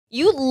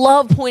You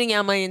love pointing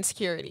out my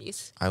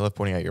insecurities. I love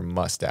pointing out your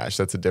mustache.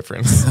 That's a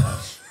difference.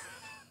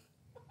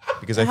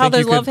 Because I How think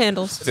those you love could,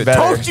 handles.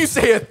 Don't you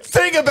say a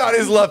thing about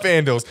his love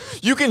handles.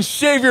 You can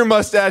shave your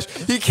mustache.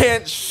 He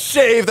can't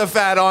shave the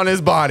fat on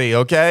his body,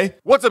 okay?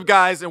 What's up,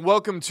 guys, and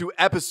welcome to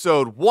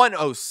episode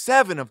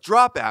 107 of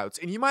Dropouts.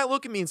 And you might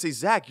look at me and say,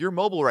 Zach, you're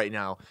mobile right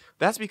now.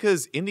 That's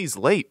because Indy's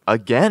late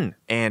again,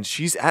 and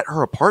she's at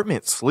her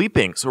apartment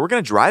sleeping. So we're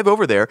going to drive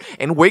over there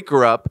and wake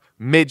her up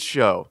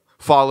mid-show.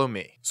 Follow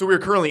me. So we are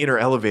currently in her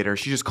elevator.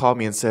 She just called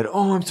me and said,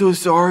 "Oh, I'm so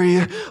sorry.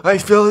 I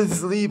fell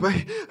asleep." So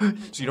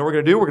you know what we're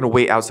going to do? We're going to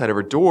wait outside of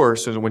her door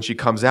so that when she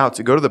comes out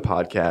to go to the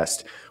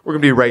podcast, we're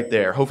going to be right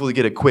there. Hopefully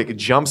get a quick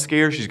jump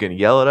scare. She's going to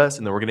yell at us,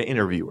 and then we're going to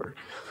interview her.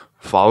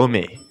 Follow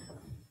me.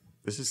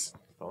 This is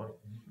fun.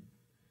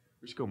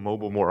 We should go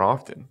mobile more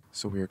often.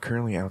 So we are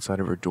currently outside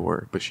of her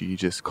door, but she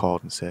just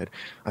called and said,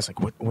 I was like,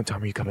 what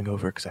time are you coming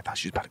over? Because I thought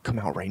she was about to come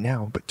out right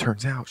now. But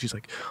turns out she's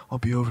like, I'll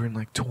be over in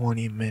like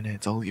 20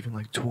 minutes. I'll leave in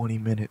like 20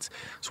 minutes.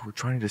 So we're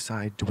trying to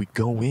decide, do we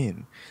go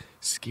in,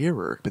 scare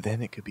her? But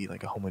then it could be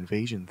like a home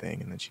invasion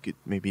thing, and then she could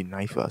maybe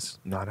knife us.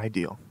 Not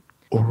ideal.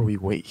 Or we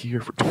wait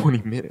here for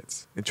 20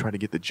 minutes and try to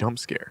get the jump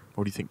scare.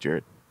 What do you think,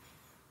 Jared?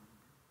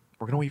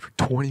 We're going to wait for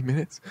 20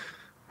 minutes?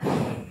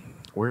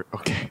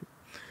 Okay.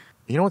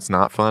 You know what's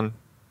not fun?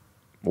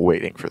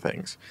 Waiting for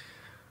things.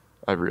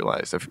 I've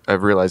realized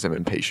I'm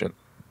impatient.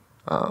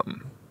 But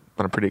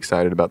I'm pretty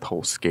excited about the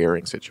whole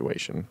scaring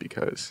situation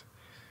because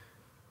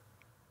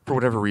for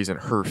whatever reason,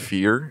 her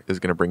fear is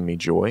going to bring me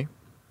joy.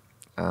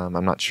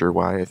 I'm not sure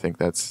why. I think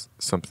that's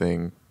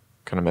something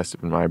kind of messed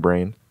up in my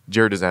brain.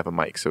 Jared doesn't have a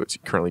mic, so it's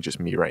currently just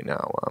me right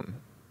now.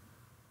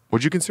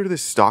 Would you consider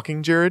this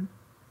stalking, Jared?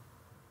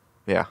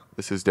 Yeah,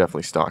 this is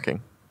definitely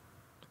stalking.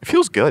 It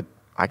feels good.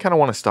 I kind of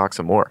want to stalk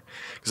some more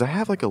because I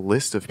have like a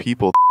list of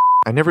people.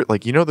 I never,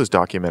 like, you know those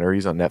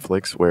documentaries on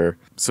Netflix where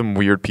some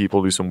weird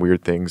people do some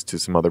weird things to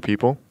some other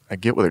people? I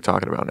get what they're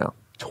talking about now.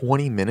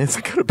 20 minutes?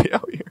 I gotta be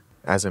out here.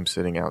 As I'm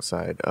sitting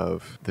outside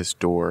of this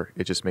door,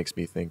 it just makes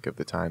me think of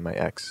the time my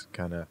ex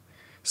kind of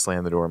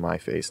slammed the door in my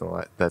face,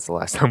 and that's the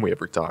last time we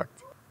ever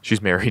talked.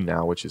 She's married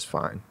now, which is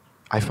fine.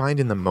 I find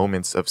in the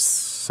moments of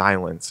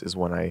silence is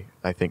when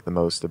I think the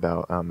most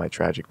about my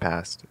tragic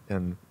past.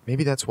 And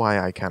maybe that's why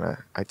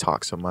I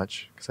talk so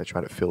much, because I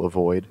try to fill a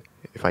void.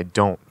 If I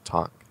don't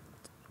talk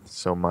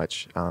so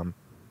much,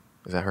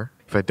 is that her?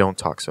 If I don't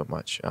talk so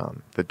much,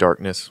 the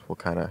darkness will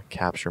kind of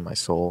capture my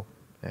soul.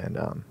 And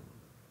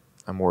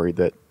I'm worried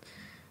that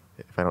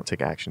if I don't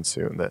take action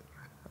soon, that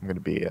I'm going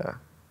to be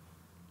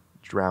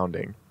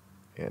drowning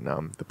in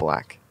the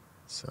black.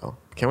 So,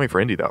 can't wait for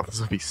Indy, though. This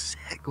will be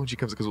sick when she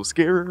comes, because we'll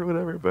scare her or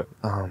whatever. But,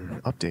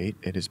 update,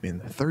 it has been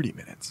 30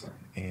 minutes,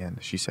 and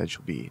she said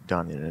she'll be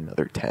done in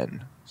another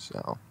 10.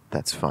 So,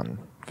 that's fun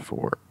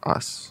for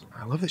us.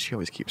 I love that she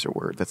always keeps her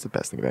word. That's the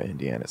best thing about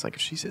Indiana. It's like,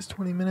 if she says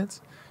 20 minutes,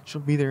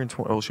 she'll be there in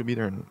she'll be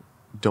there in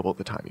double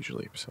the time,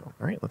 usually. So,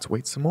 all right, let's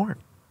wait some more.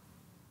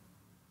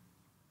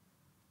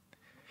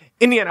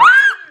 Indiana!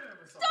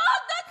 Stop!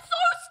 That's so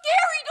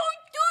scary!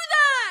 Don't do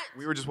that!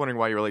 We were just wondering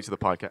why you were late to the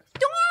podcast.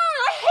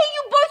 I hate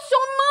you both so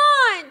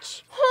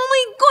much! Oh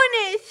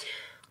my goodness!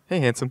 Hey,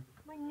 handsome.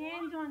 My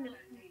name's on the...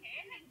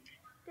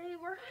 They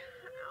were...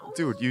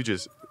 Dude, you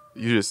just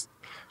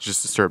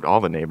disturbed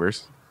all the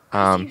neighbors.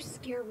 You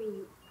scare me,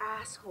 you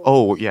asshole.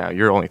 Oh, yeah,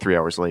 you're only 3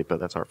 hours late, but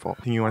that's our fault.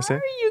 Anything you want to say? Why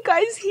are you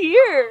guys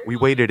here? We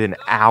waited an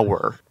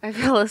hour. I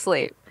fell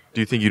asleep.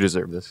 Do you think you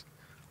deserve this?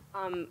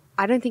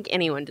 I don't think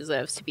anyone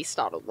deserves to be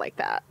startled like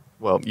that.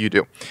 Well, you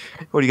do.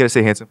 What do you got to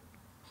say, handsome?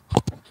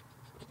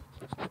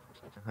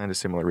 I had a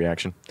similar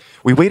reaction.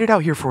 We waited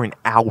out here for an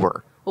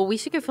hour. Well, we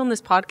should go film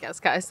this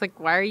podcast, guys. Like,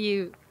 why are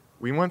you...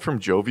 We went from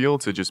jovial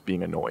to just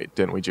being annoyed,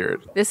 didn't we,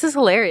 Jared? This is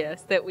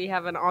hilarious that we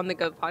have an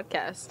on-the-go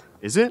podcast.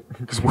 Is it?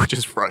 Because we're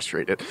just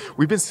frustrated.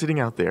 We've been sitting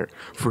out there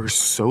for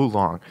so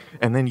long,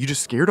 and then you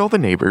just scared all the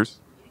neighbors.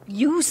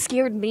 You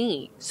scared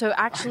me. So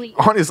actually...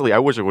 Honestly, I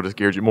wish I would have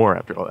scared you more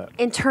after all that.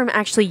 In turn,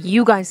 actually,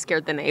 you guys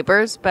scared the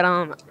neighbors.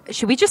 But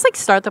should we just, like,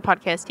 start the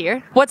podcast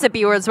here? What's up,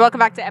 viewers? Welcome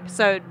back to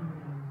episode...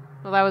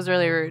 Well, that was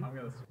really rude.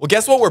 Well,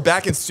 guess what? We're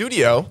back in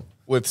studio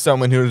with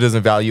someone who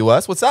doesn't value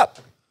us. What's up?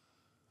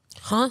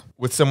 Huh?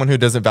 With someone who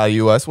doesn't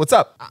value us. What's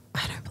up?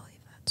 I don't believe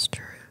that's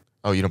true.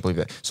 Oh, you don't believe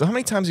that? So how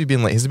many times have you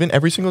been late? Has it been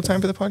every single time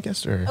for the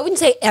podcast? Or? I wouldn't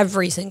say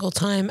every single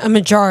time. A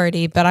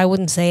majority, but I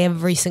wouldn't say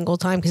every single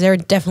time because there are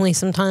definitely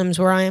some times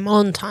where I am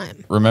on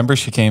time. Remember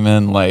she came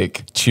in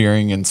like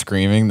cheering and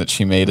screaming that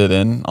she made it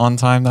in on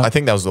time though? I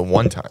think that was the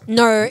one time.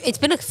 No, it's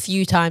been a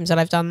few times that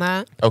I've done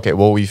that. Okay,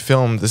 well, we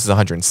filmed, this is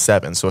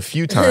 107, so a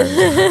few times.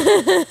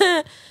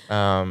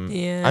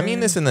 Yeah. I mean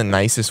this in the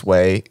nicest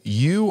way.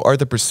 You are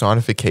the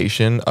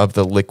personification of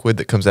the liquid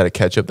that comes out of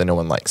ketchup that no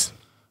one likes.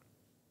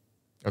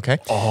 Okay?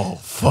 Oh,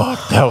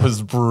 fuck. That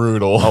was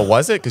brutal. Oh,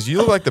 was it? Because you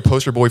look like the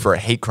poster boy for a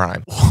hate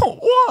crime.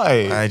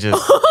 Why?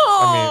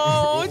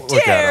 Oh, look at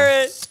him.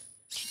 Jared.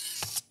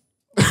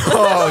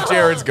 Oh,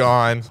 Jared's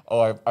gone.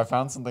 Oh, I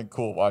found something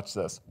cool. Watch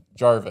this.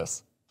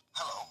 Jarvis.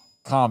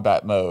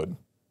 Combat mode.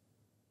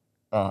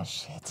 Oh,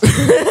 shit.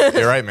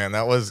 You're right, man.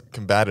 That was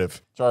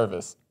combative.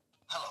 Jarvis.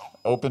 Hello.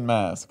 open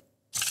mask.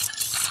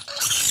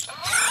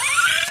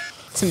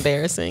 It's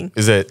embarrassing.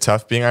 Is it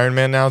tough being Iron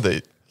Man now?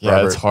 That Yeah,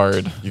 Robert, it's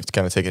hard. You've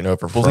kind of taken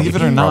over. Believe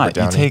it or from not, Robert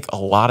you Downey. take a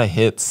lot of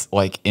hits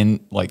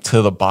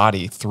to the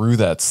body through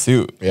that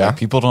suit. Yeah? Like,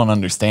 people don't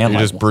understand.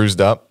 You're Like, just bruised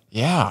up,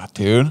 yeah,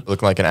 dude.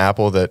 looking like an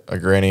apple that a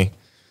granny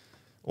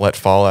let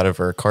fall out of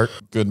her cart.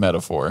 Good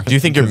metaphor. Do you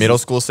think your middle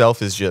school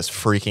self is just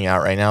freaking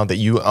out right now that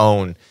you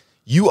own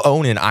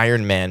an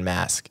Iron Man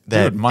mask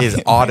that Dude,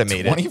 is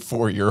automated? My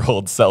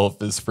 24-year-old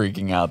self is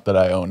freaking out that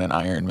I own an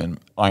Iron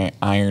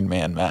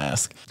Man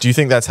mask. Do you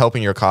think that's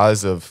helping your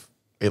cause of?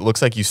 It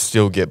looks like you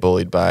still get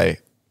bullied by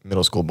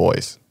middle school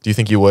boys. Do you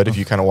think you would if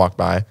you kind of walk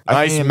by?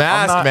 Nice mean,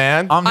 mask,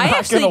 man. I'm I not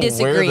actually gonna wear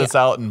disagree. this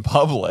out in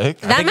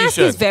public. That think you mask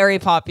is should. very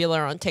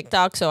popular on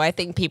TikTok, so I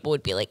think people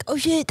would be like, "Oh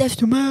shit, that's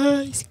the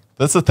mask."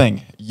 That's the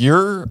thing.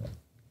 You're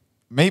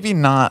maybe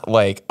not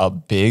like a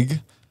big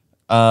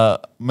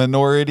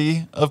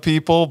minority of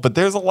people, but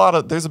there's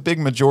a big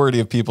majority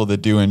of people that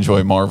do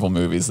enjoy Marvel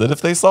movies. That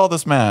if they saw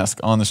this mask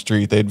on the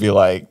street, they'd be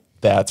like,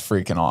 "That's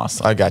freaking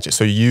awesome." I got you.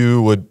 So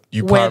you Wear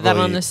probably that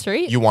on the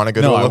street? You want to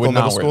go No, to a I local would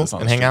not middle wear school this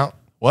on and the hang street. out?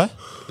 What?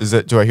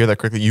 Do I hear that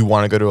correctly? You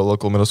want to go to a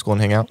local middle school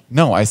and hang out?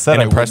 No, I said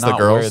And I would impress the not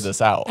wear girls?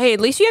 this out. Hey, at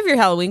least you have your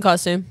Halloween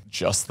costume.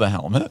 Just the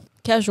helmet.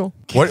 Casual.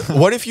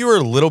 What if you were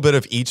a little bit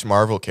of each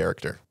Marvel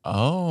character?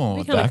 Oh, That'd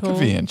be kinda that could cool.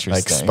 be Like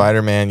interesting.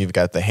 Spider-Man, you've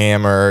got the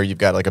hammer, you've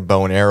got like a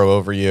bow and arrow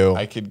over you.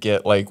 I could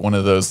get like one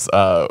of those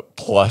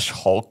plush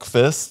Hulk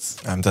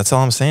fists. That's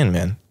all I'm saying,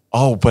 man.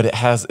 Oh, but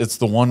it's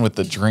the one with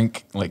the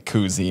drink like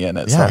koozie in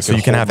it. Yeah, I so you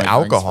can can hold have my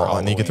drinks alcohol for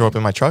and you can throw up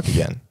Halloween. in my truck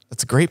again.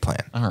 That's a great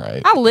plan. All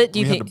right. How lit do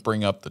you we had think- to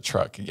bring up the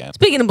truck again?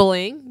 Speaking of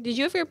bullying, did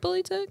you ever get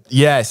bullied, Tug?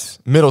 Yes,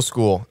 middle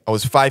school. I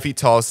was 5 feet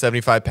tall,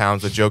 75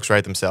 pounds. The jokes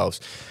write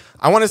themselves.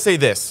 I want to say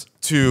this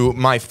to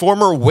my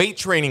former weight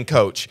training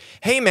coach.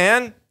 Hey,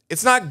 man,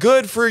 it's not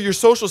good for your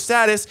social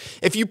status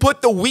if you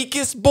put the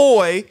weakest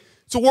boy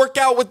to work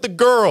out with the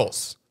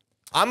girls.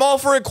 I'm all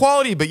for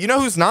equality, but you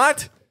know who's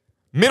not?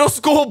 Middle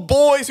school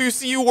boys who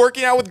see you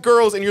working out with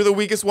girls and you're the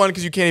weakest one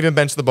because you can't even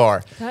bench the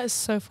bar. That is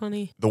so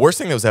funny. The worst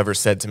thing that was ever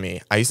said to me,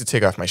 I used to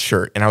take off my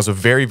shirt, and I was a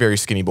very, very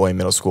skinny boy in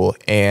middle school,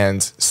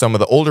 and some of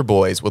the older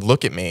boys would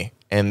look at me,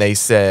 and they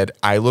said,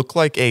 I look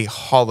like a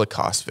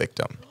Holocaust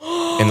victim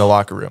in the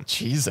locker room.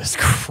 Jesus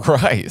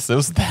Christ, it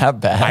was that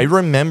bad. I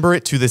remember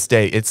it to this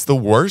day. It's the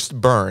worst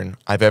burn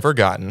I've ever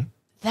gotten.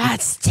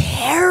 That's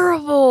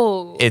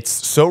terrible. It's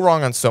so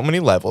wrong on so many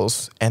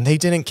levels, and they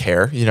didn't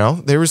care, you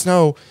know? There's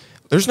no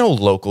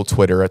local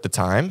Twitter at the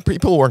time.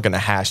 People weren't going to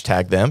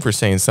hashtag them for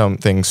saying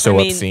something so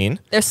obscene.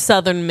 They're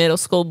Southern middle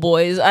school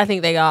boys. I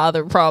think they got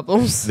other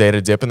problems. They had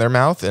a dip in their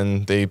mouth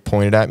and they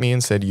pointed at me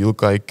and said, "You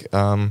look like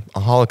a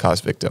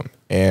Holocaust victim."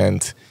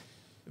 And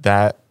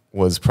that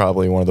was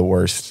probably one of the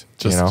worst,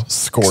 Just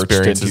scorched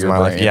experiences into in your my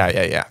life. brain.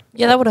 Yeah.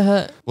 Yeah, that would have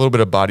hurt. A little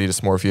bit of body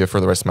dysmorphia for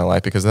the rest of my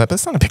life because of that. But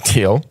it's not a big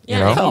deal. Yeah,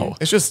 you know, no.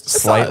 it's just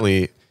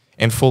slightly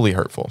and fully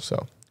hurtful.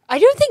 So I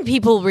don't think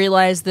people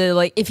realize that,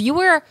 like, if you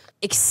were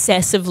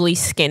excessively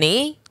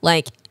skinny,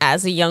 like,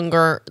 as a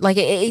younger, like,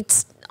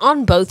 it's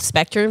on both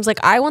spectrums. Like,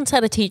 I once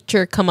had a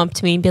teacher come up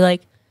to me and be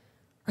like,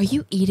 "Are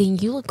you eating?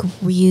 You look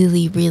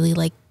really, really,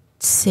 like,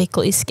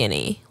 sickly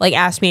skinny." Like,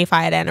 asked me if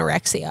I had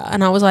anorexia.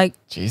 And I was like,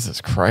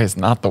 Jesus Christ,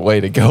 not the way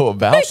to go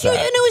about and that.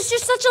 it was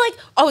just such a, like,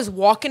 I was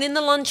walking in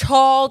the lunch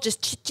hall,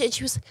 just chit-chat.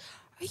 She was like,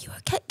 "Are you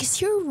okay? Because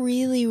you're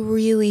really,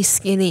 really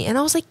skinny." And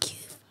I was like, "You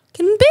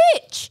fucking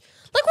bitch.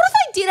 Like, what if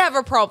I did have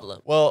a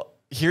problem?" Well,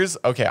 I'm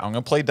going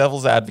to play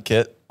devil's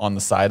advocate on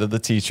the side of the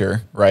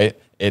teacher, right?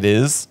 It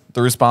is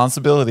the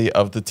responsibility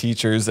of the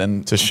teachers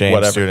and To shame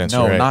whatever. students,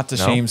 No, right? not to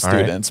No? shame All right.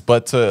 students,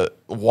 but to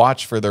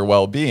watch for their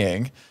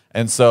well-being.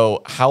 And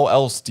so how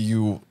else do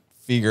you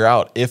figure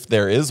out if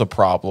there is a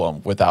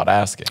problem without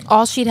asking?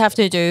 All she'd have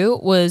to do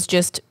was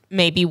just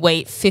maybe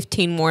wait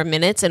 15 more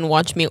minutes and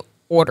watch me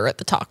order at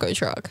the taco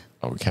truck.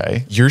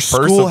 Okay. your First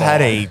school of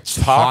had all, a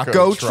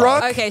taco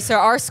truck. Okay, so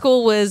our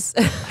school was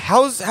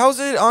How's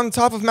it on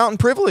top of mountain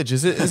privilege?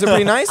 Is it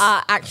pretty nice?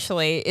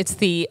 actually it's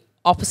the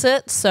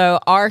opposite. So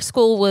our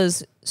school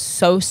was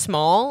so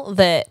small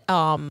that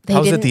they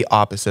How's didn't it the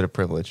opposite of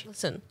privilege?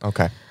 listen.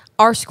 Okay.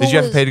 Our school Did you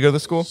have to was- pay to go to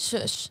school?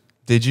 Shush.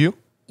 Did you?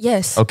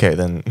 Yes. Okay,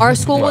 then. Our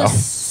school Wow.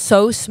 was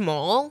so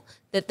small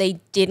that they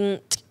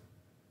didn't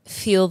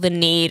feel the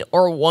need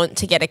or want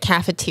to get a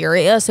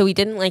cafeteria, so we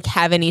didn't like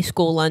have any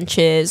school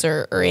lunches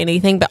or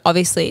anything, but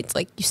obviously it's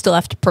like you still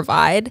have to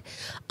provide,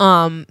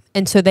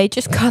 and so they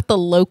just got the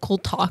local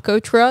taco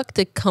truck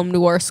to come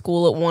to our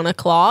school at 1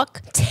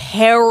 o'clock.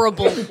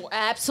 Terrible,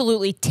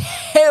 absolutely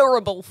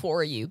terrible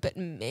for you, but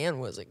man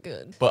was it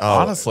good. But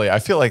honestly, I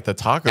feel like the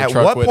taco At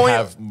truck what would point-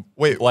 have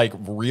wait. like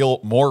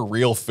more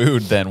real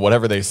food than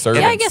whatever they serve.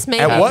 Yeah, I in guess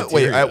maybe. At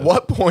cafeterias.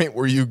 what point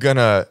were you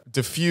gonna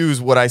diffuse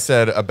what I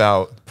said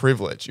about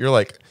privilege? You're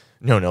like,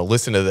 no,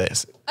 listen to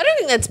this. I don't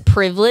think that's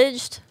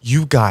privileged.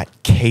 You got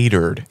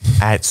catered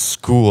at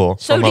school.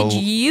 So from did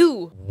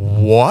you.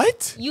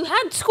 What? You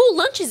had school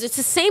lunches. It's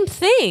the same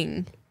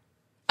thing.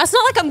 It's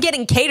not like I'm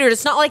getting catered.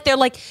 It's not like they're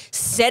like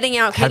setting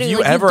out Have catering. you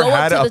like, ever go up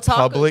had to a the taco-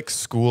 public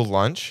school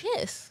lunch?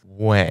 Yes.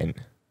 When?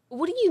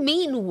 What do you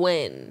mean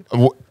when?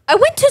 Wh- I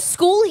went to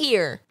school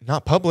here.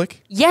 Not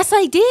public. Yes,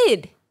 I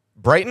did.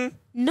 Brighton?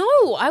 No,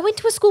 I went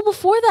to a school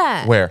before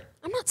that. Where?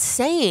 I'm not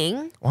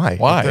saying. Why?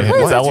 Why? What? It's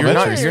You're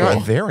elementary not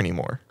school. there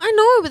anymore. I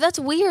know, but that's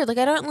weird. Like,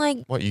 I don't like.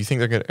 What, you think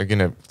they're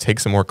gonna take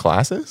some more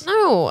classes?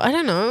 No, I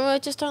don't know. I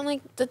just don't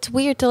like. That's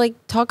weird to like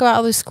talk about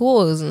other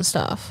schools and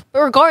stuff.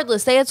 But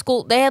regardless, they had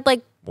school. They had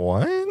like.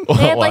 What? They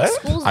had like What?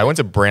 schools. I went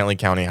to Brantley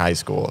County High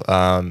School.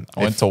 I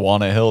went to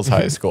Walnut Hills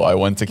High School. I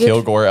went to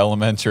Kilgore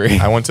Elementary.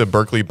 I went to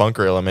Berkeley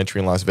Bunker Elementary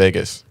in Las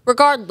Vegas.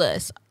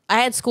 Regardless,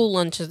 I had school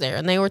lunches there,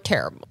 and they were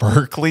terrible.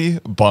 Berkeley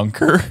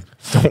Bunker?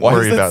 Don't Why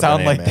worry does it about the sound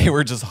name, like man. they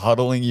were just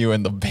huddling you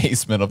in the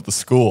basement of the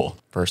school?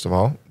 First of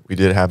all, we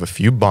did have a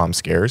few bomb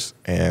scares,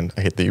 and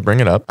I hate that you bring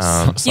it up.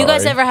 Do you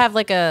guys Sorry. ever have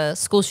like a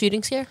school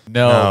shooting scare?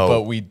 No, No.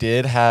 but we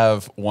did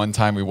have one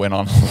time we went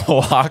on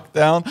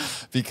lockdown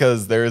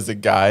because there was a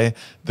guy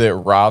that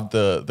robbed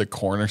the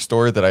corner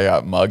store that I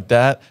got mugged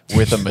at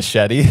with a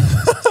machete.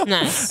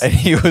 Nice. And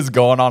he was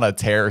going on a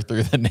tear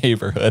through the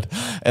neighborhood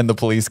and the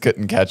police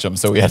couldn't catch him.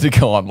 So we had to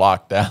go on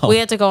lockdown. We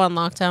had to go on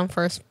lockdown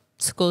for a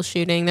school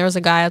shooting. There was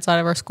a guy outside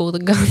of our school with a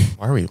gun.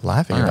 Why are we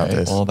laughing All about right,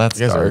 this? well, that's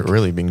you guys dark. are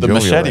really being The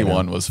jovial machete right now.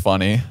 one was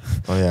funny.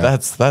 Oh, yeah.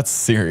 That's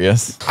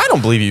serious. I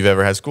don't believe you've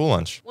ever had school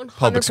lunch.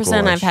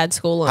 100% I've had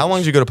school lunch. How long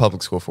did you go to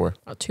public school for?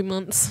 About 2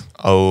 months.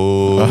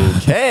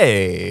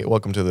 Okay.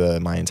 Welcome to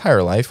my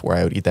entire life where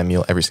I would eat that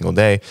meal every single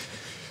day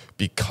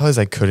because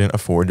I couldn't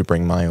afford to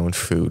bring my own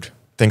food.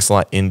 Thanks a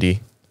lot,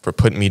 Indy, for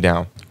putting me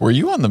down. Were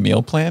you on the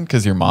meal plan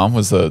because your mom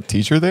was a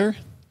teacher there?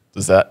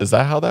 Is that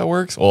how that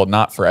works? Well,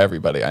 not for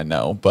everybody, I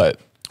know, but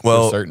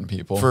for certain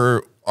people.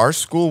 For our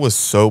school was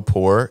so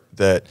poor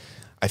that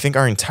I think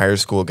our entire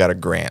school got a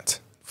grant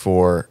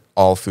for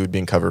all food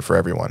being covered for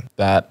everyone.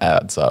 That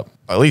adds up.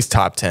 At least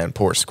top 10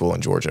 poor school in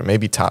Georgia.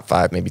 Maybe top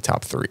 5, maybe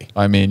top 3.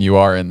 I mean, you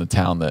are in the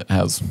town that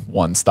has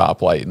one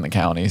stoplight in the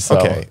county. So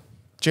Okay.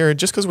 Jared,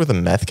 just because we're the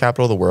meth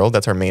capital of the world,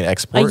 that's our main Are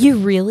export. you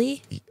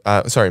really?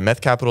 Sorry,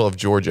 meth capital of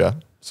Georgia.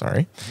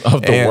 Sorry.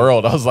 of the And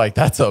world, I was like,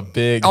 that's a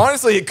big.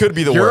 Honestly, it could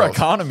be the your world.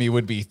 economy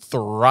would be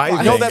thriving.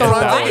 I know that's if what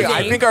that I'm was- thinking.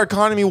 I think our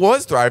economy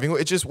was thriving.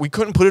 It's just we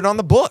couldn't put it on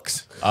the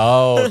books.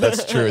 Oh,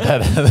 that's true.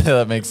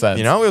 That makes sense.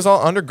 You know, it was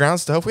all underground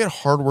stuff. We had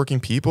hardworking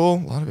people,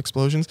 a lot of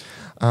explosions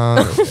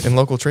in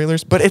local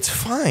trailers, but it's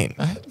fine.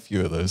 I had a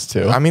few of those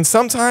too. I mean,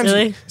 sometimes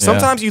Really?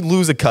 sometimes you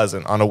lose a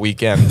cousin on a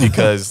weekend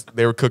because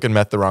they were cooking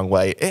meth the wrong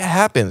way. It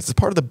happens. It's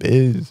part of the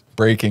biz.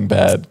 Breaking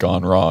Bad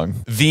gone wrong.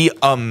 The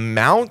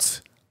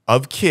amount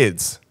of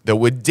kids that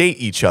would date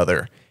each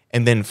other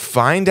and then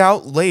find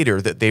out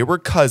later that they were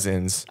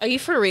cousins Are you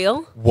for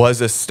real? was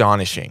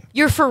astonishing.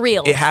 You're for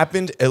real. It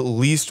happened at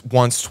least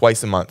once,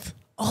 twice a month.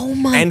 Oh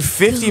my. And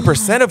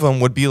 50% of them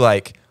would be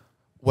like,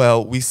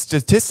 well, we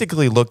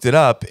statistically looked it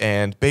up,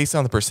 and based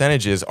on the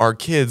percentages, our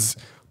kids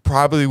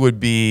probably would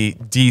be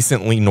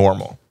decently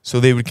normal. So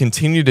they would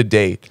continue to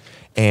date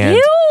and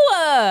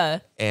Ew.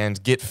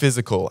 and get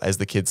physical, as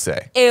the kids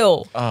say.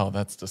 Ew. Oh,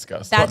 that's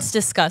disgusting. That's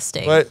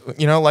disgusting. But,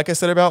 you know, like I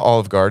said about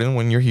Olive Garden,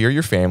 when you're here,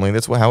 your family,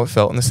 that's how it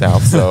felt in the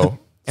South. So,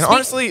 and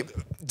honestly,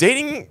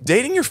 dating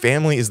your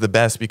family is the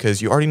best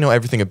because you already know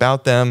everything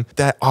about them.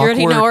 That you awkward.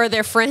 already know are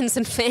their friends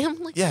and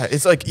family. Yeah,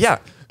 it's like,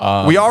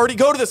 we already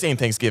go to the same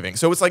Thanksgiving.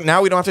 So it's like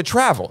now we don't have to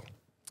travel.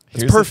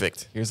 It's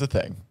perfect. Here's the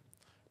thing.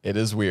 It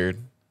is weird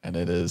and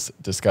it is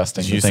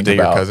disgusting. Did you to used to think date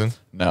your about. cousin?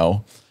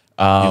 No.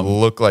 You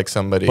look like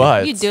somebody.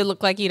 But You do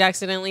look like you'd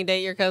accidentally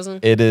date your cousin.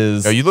 it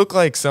is. No, you look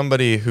like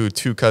somebody who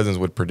 2 cousins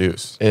would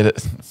produce.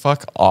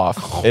 Fuck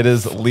off. It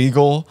is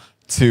legal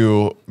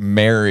to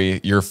marry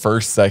your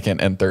first,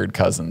 second, and third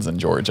cousins in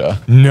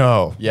Georgia.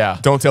 No. Yeah.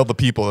 Don't tell the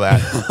people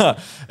that.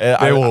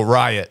 They will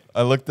riot.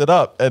 I looked it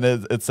up, and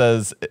it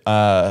says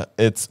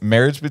it's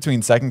marriage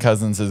between second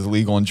cousins is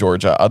legal in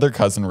Georgia. Other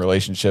cousin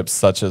relationships,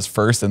 such as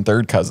first and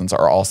third cousins,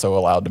 are also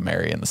allowed to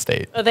marry in the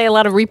state. Are they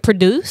allowed to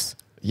reproduce?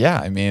 Yeah,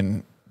 I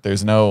mean,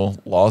 there's no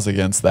laws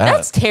against that.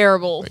 That's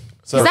terrible.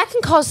 So- Because that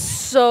can cause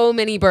so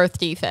many birth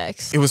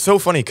defects. It was so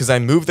funny because I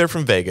moved there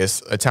from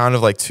Vegas, a town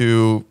of like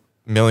 2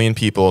 million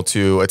people,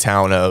 to a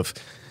town of,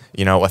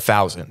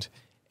 1,000.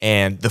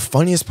 And the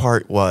funniest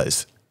part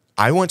was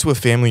I went to a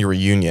family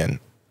reunion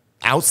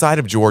outside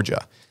of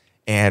Georgia.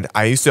 And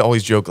I used to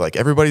always joke, like,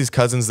 everybody's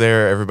cousins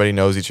there, everybody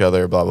knows each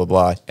other, blah, blah,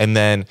 blah. And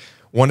then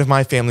one of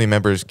my family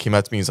members came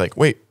up to me and was like,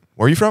 wait,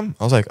 where are you from?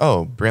 I was like,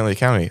 oh, Brantley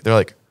County. They're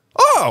like,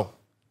 oh,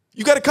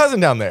 you got a cousin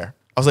down there.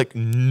 I was like,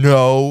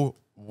 no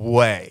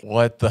way.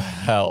 What the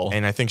hell?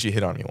 And I think she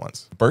hit on me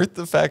once. Birth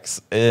defects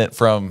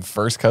from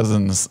first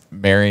cousins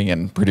marrying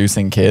and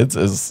producing kids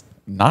is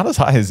not as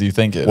high as you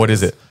think it is. What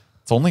is it?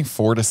 It's only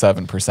 4 to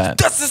 7%.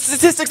 That's the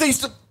statistics they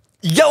used to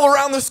yell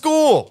around the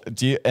school.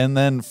 And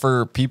then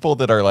for people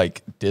that are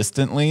like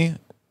distantly,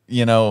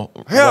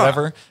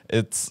 whatever,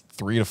 it's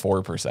 3 to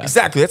 4%.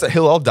 Exactly. That's a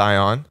hill I'll die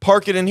on.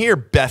 Park it in here,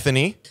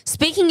 Bethany.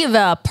 Speaking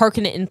of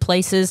parking it in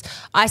places,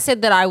 I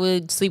said that I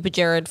would sleep with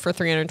Jared for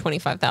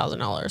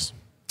 $325,000.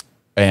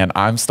 and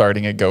I'm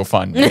starting a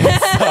GoFundMe.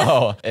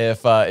 So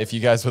if you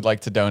guys would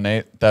like to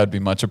donate, that would be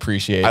much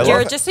appreciated.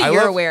 Jared, just so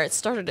you're aware, it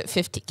started at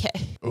 $50K.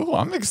 Ooh,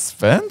 I'm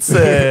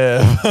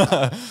expensive.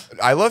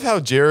 I love how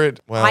Jared.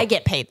 Well, I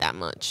get paid that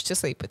much to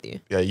sleep with you.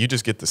 yeah, you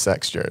just get the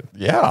sex, Jared.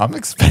 Yeah, I'm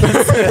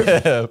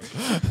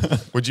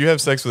expensive. Would you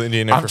have sex with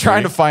Indian Air I'm for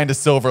trying free? to find a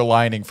silver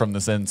lining from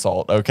this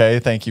insult. Okay,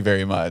 thank you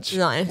very much.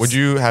 Nice. Would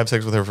you have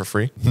sex with her for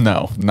free?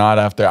 No, not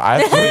after. I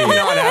have to be,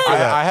 Not after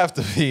that. I have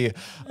to be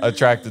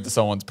attracted to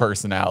someone's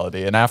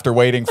personality, and after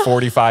waiting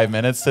 45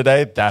 minutes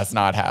today, that's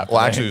not happening.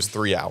 Well, actually, it was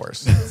 3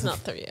 hours. It's not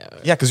 3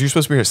 hours. Yeah, because you're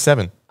supposed to be here at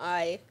 7.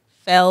 I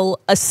fell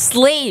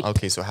asleep.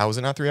 Okay, so how was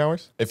it not 3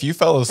 hours? if you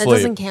fell asleep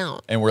doesn't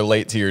count. and were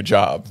late to your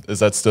job, is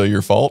that still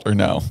your fault or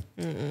no?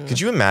 Could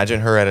you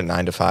imagine her at a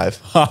 9 to 5?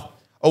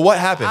 Oh, what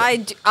happened?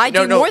 I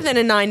No, do no. more than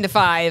a 9 to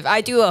 5.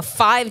 I do a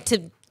 5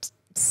 to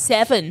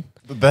 7.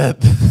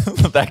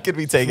 That could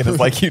be taken as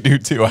like you do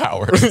 2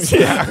 hours.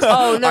 Yeah.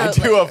 Oh no. I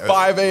do a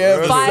 5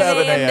 a.m. to 5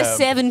 7 a.m. to a.m.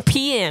 7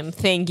 p.m.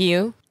 Thank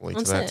you. Wait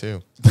to That's that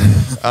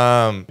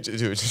it. too.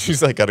 Dude,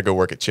 she's like, got to go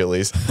work at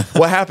Chili's.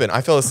 What happened?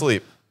 I fell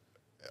asleep.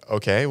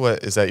 Okay,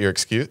 what is that? Your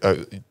excuse?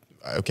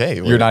 Okay,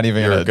 You're not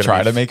even gonna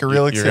try to make a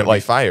real You're excuse? gonna be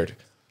Like- fired.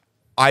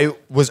 I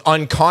was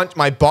unconscious.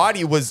 My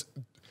body was,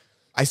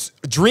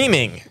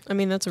 dreaming. I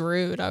mean, that's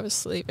rude. I was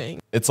sleeping.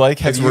 It's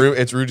like It's rude.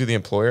 It's rude to the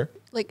employer.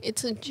 Like,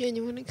 it's a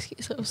genuine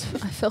excuse.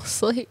 I fell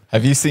asleep.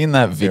 Have you seen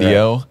that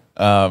video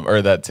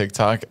or that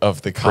TikTok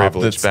of the cop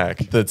Privilege back.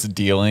 that's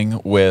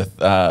dealing with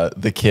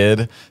the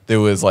kid that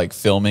was like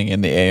filming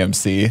in the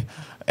AMC?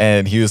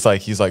 And he's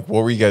like,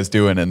 what were you guys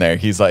doing in there?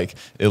 He's like,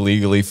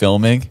 illegally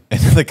filming. And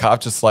then the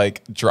cop just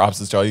like drops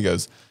his jaw. He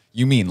goes,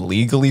 you mean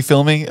legally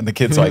filming? And the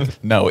kid's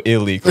like, no,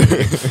 illegally.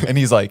 And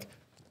he's like,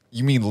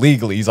 you mean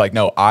legally? He's like,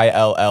 no,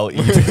 ILLE.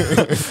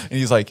 And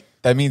he's like,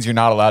 that means you're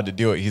not allowed to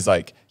do it. He's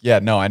like, yeah,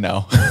 no, I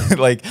know.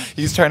 Like,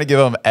 he's trying to give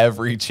him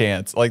every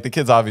chance. Like, the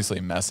kid's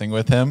obviously messing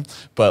with him,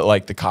 but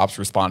like the cops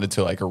responded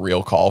to like a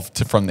real call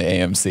from the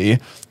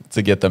AMC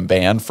to get them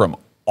banned from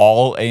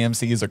all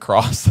AMCs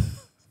across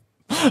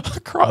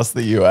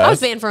the U.S. I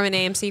was banned from an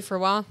AMC for a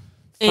while.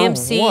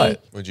 AMC.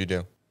 what? What'd you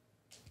do?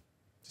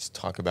 Just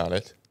talk about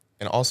it.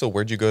 And also,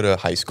 where'd you go to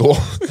high school?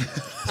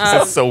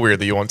 That's so weird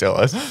that you won't tell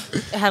us.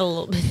 I had a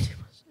little bit too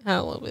much. I had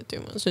a little bit too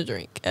much to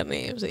drink at an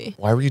AMC.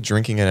 Why were you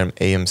drinking at an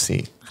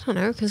AMC? I don't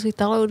know, because we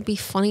thought it would be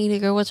funny to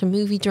go watch a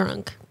movie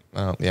drunk.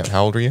 Yeah.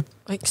 How old were you?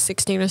 Like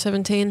 16 or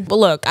 17. But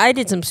look, I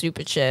did some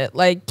stupid shit.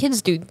 Like,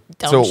 kids do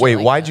dumb So shit wait,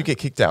 like why'd that. you get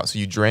kicked out? So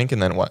you drank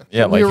and then what?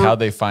 Yeah, We like were- how'd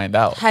they find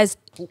out?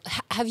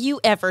 Have you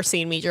ever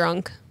seen me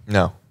drunk?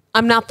 No.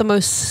 I'm not the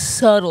most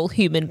subtle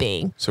human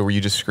being. So were you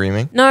just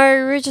screaming? No,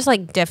 we're just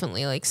like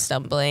definitely like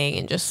stumbling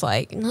and just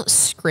like not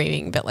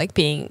screaming, but like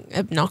being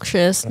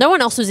obnoxious. No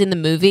one else was in the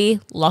movie,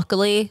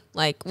 luckily.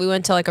 Like, we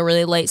went to like a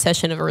really late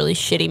session of a really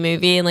shitty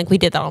movie, and like we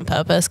did that on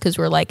purpose because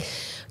we're like,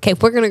 okay,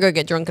 if we're gonna go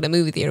get drunk in a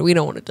movie theater, we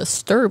don't want to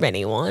disturb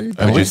anyone.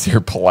 At least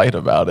you're polite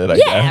about it, I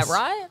Yeah, guess.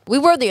 right. We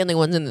were the only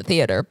ones in the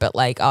theater, but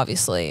like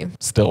obviously,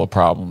 Still a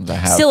problem to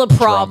have. Still a drunk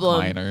problem.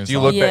 minors Do you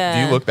on- look back? Do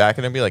Yeah. you look back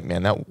at it and be like,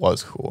 man, that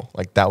was cool.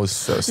 Like that was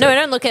so sick. no, I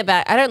don't look at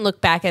back. I don't look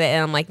back at it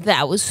and I'm like,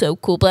 that was so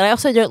cool. But I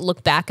also don't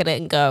look back at it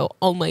and go,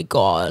 oh my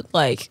god,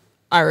 like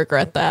I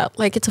regret that.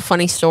 Like, it's a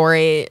funny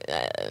story.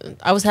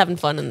 I was having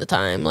fun in the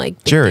time. Like,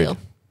 big Jared. deal.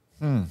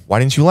 Why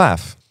didn't you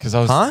laugh? Because I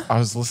was Huh? I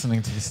was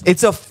listening to this.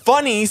 It's a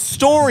funny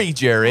story,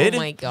 Jared. Oh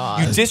my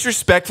God. You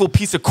disrespectful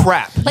piece of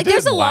crap. Like,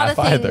 there's a didn't lot of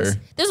laugh things.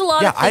 either. There's a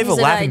lot Yeah, of things I have a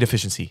that laughing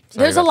deficiency.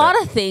 Sorry There's a about lot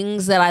that. of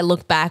things that I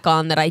look back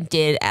on that I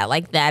did at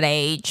like that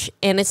age,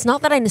 and it's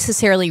not that I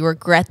necessarily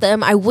regret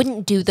them. I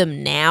wouldn't do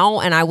them now,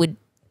 and I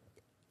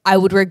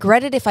would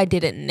regret it if I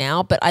did it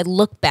now. But I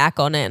look back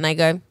on it and I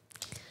go,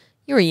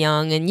 "You were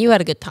young and you had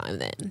a good time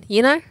then,"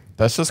 you know.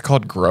 That's just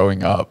called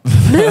growing up.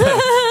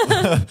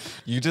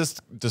 You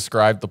just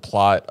described the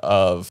plot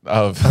of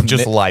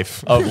Just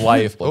life. of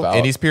life. Oh, about-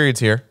 Indy's period's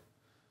here.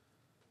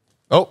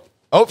 Oh,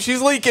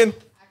 she's leaking.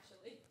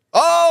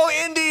 Oh,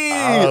 Indy!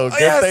 Oh, good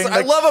yes, thing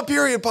I the- love a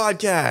period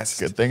podcast.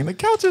 Good thing the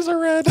couches are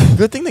red.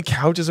 Good thing the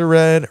couches are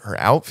red. Her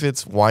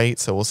outfit's white,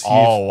 so we'll see.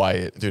 All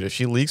white. Dude, if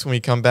she leaks when we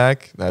come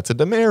back, that's a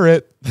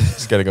demerit.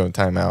 Just got to go in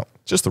timeout.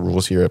 Just the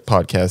rules here at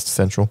Podcast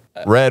Central.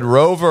 Red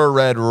Rover,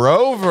 Red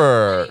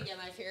Rover. Get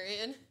my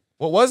period.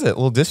 What was it? A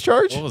little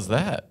discharge? What was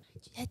that?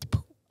 Had to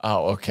poop.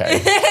 Oh,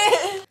 okay.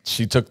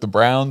 She took the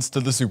Browns to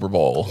the Super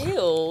Bowl.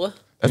 Ew.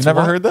 You've never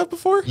why- heard that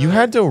before? You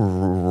had to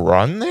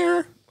run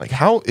there? Like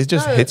how it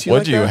just hits you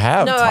What'd like you that?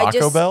 have?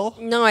 Taco Bell?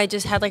 No, I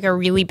just had like a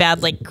really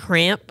bad like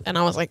cramp, and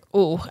I was like,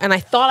 "Ooh!" And I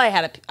thought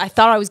I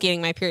thought I was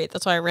getting my period.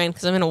 That's why I ran,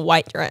 because I'm in a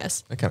white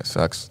dress. That kind of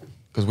sucks.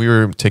 Because we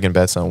were taking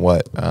bets on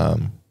what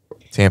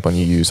tampon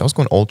you use. I was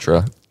going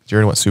ultra.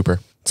 Jared went super.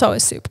 It's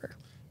always super.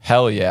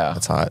 Hell yeah.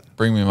 That's hot.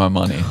 Bring me my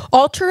money.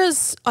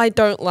 Ultras I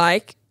don't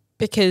like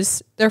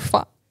because they're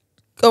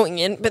going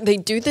in, but they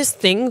do this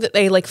thing that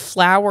they like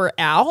flower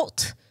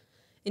out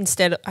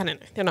instead of, I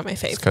don't know, they're not my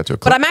favorite. cut to a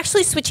But clip. I'm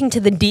actually switching to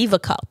the Diva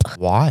cup.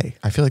 Why?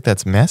 I feel like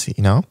that's messy,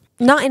 you know?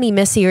 not any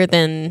messier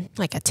than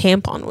like a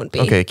tampon would be.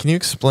 Okay, can you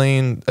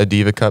explain a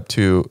diva cup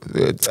to?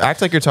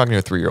 Act like you're talking to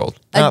a 3-year-old,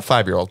 not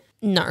 5-year-old.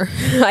 No,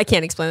 I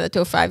can't explain that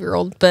to a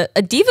 5-year-old. But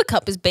a diva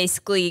cup is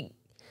basically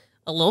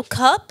a little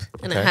cup,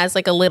 and it has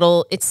like a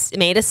little. It's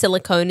made of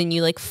silicone, and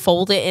you like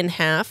fold it in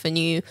half, and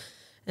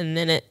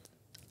then it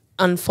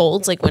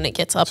unfolds like when it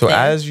gets up So there.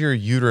 as your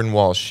uterine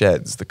wall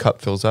sheds, the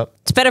cup fills up.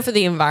 It's better for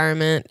the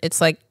environment.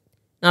 It's like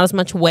not as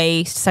much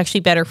waste. It's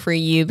actually better for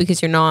you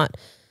because you're not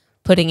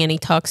putting any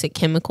toxic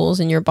chemicals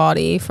in your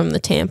body from the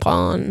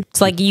tampon.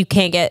 It's like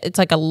it's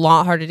like a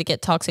lot harder to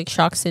get toxic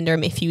shock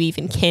syndrome if you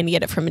even can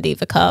get it from a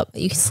diva cup.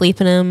 You can sleep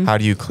in them. How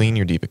do you clean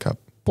your diva cup?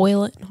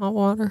 Boil it in hot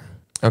water.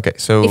 Okay,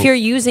 so If you're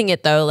using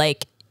it though,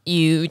 like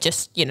you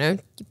just, you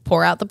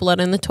pour out the blood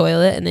in the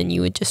toilet and then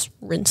you would just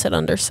rinse it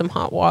under some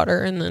hot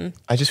water and then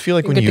I just feel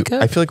like you're good to go.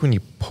 I feel like when you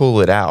pull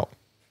it out,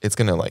 it's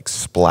gonna like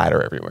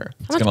splatter everywhere.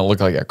 It's gonna look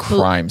like a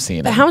crime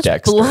scene. But in how much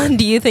Dexter. blood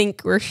do you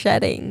think we're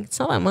shedding? It's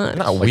not that much.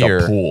 Not Like a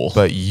weird, pool.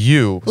 but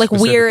you Like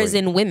we're as specifically-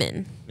 in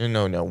women.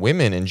 No.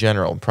 Women in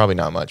general, probably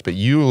not much, but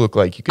you look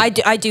like you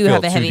could. I do fill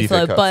have a 2 heavy diva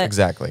flow, cups. but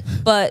exactly.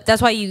 But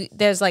that's why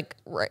there's like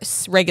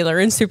regular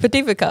and super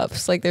diva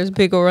cups. Like there's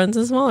bigger ones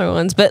and smaller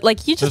ones. But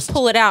like you just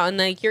pull it out and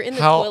like you're in the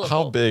toilet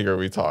How bowl. big are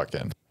we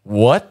talking?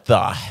 What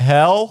the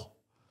hell?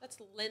 That's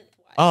lengthwise.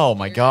 Oh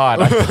my god,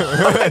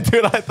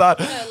 dude! I thought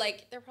No,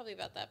 like they're probably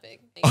about that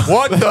big.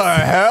 What the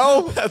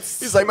hell?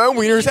 He's like, my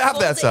wiener's half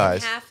that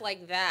size. Half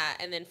like that,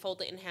 and then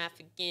fold it in half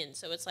again.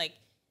 So it's like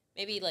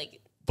maybe like.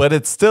 but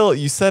it's still.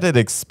 You said it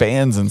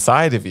expands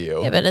inside of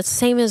you. Yeah, but it's the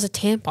same as a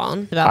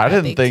tampon. I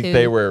didn't think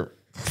they were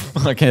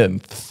fucking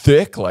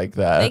thick like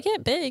that. They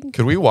get big.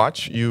 Could we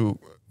watch you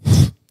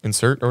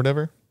insert or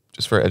whatever,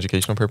 just for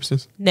educational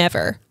purposes?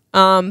 Never.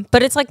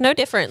 But it's like no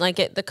different. Like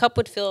the cup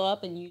would fill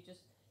up, and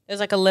there's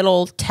like a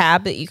little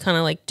tab that you kind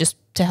of like just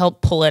to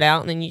help pull it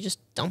out, and then you just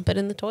dump it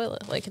in the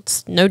toilet. Like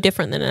it's no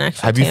different than an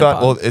actual. Have you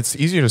thought? Well, it's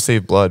easier to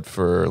save blood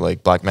for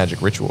like black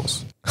magic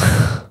rituals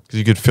because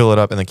you could fill it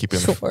up and then keep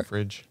it in the Sure.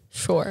 fridge.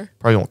 Sure.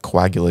 Probably won't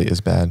coagulate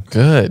as bad.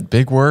 Good,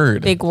 big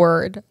word. Big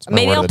word. my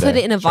Maybe word I'll of the put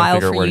day. it in a Trying to vial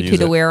figure out for where to you two use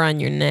to it. wear on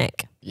your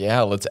neck.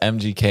 Yeah, let's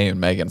MGK and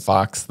Megan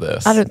Fox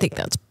this. I don't think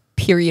that's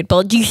period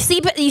blood. Do you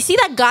see? But you see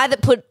that guy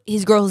that put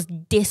his girl's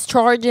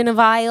discharge in a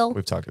vial?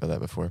 We've talked about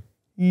that before.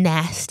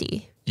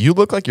 Nasty. You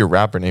look like your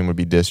rapper name would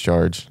be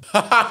Discharge.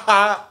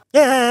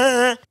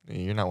 Yeah.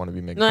 You're not one to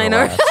be making. No, I fun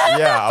know. of laughs.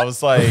 Yeah, I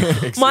was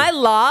like, My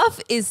laugh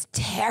is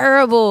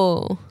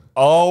terrible.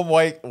 oh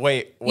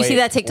wait. You see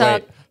that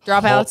TikTok?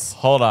 Dropouts?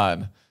 Hold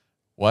on.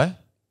 What?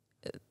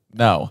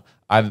 No,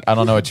 I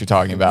don't know what you're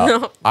talking about.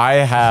 No. I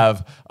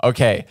have.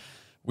 Okay,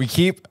 we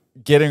keep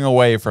getting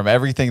away from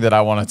everything that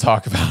I want to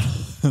talk about on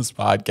this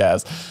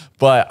podcast,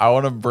 but I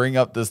want to bring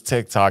up this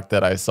TikTok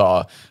that I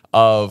saw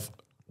of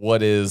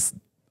what is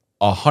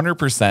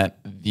 100%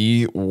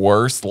 the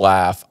worst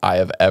laugh I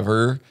have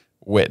ever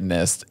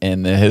witnessed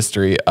in the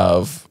history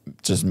of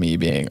just me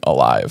being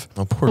alive.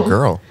 Oh, poor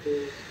girl.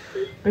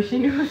 But she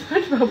knew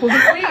SpongeBob was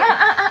Wait,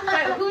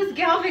 but who's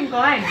Galvin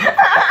Glenn?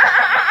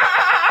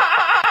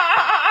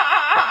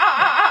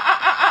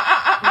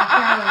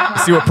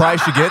 See what prize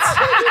she gets?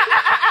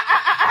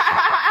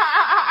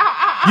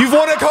 You've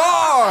won a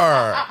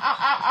car!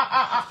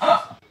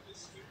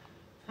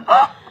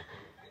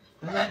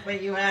 That's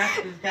what you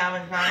asked, is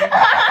Galvin Glenn?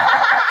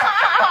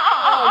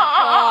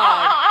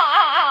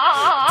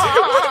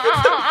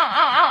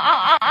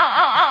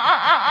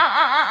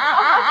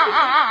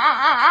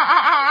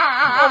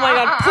 Oh my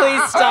god,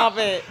 please stop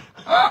it.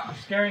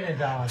 Scaring the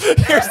dog.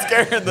 You're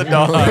scaring the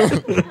dog.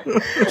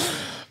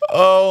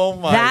 Oh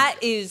my. That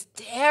is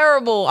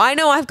terrible. I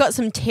know I've got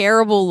some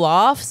terrible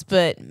laughs,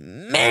 but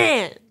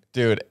man.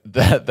 Dude,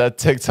 that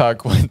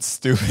TikTok went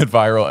stupid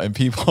viral and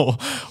people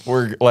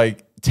were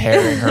like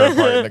tearing her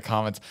apart in the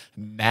comments.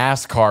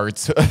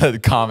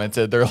 NASCAR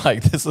commented, they're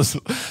like, this is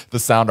the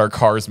sound our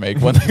cars make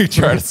when they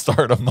try to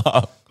start them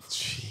up.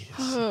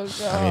 Oh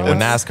god. I mean, when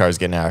NASCAR's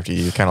getting after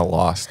you, you're kind of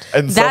lost.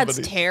 And That's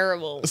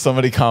terrible.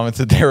 somebody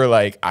commented, they were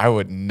like, I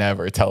would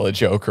never tell a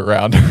joke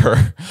around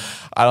her.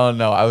 I don't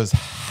know. I was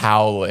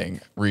howling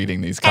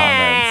reading these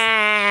comments.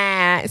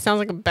 It sounds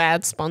like a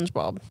bad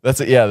SpongeBob. That's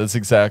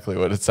exactly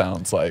what it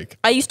sounds like.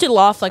 I used to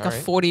laugh like a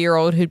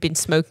 40-year-old who'd been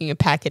smoking a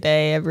pack a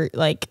day every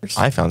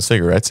I found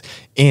cigarettes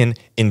in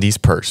Indy's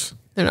purse.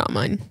 they're not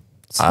mine.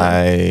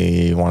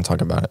 I want to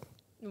talk about it.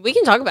 We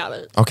can talk about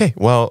it. Okay,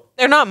 well,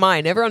 They're not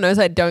mine. Everyone knows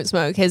I don't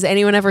smoke. Has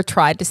anyone ever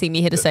tried to see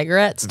me hit a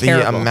cigarette? It's the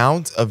terrible.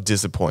 amount of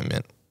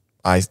disappointment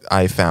I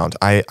found.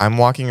 I'm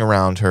walking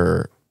around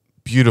her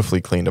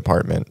beautifully cleaned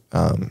apartment,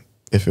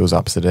 if it was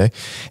opposite day,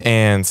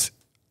 and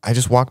I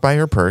just walk by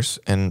her purse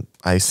and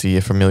I see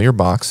a familiar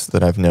box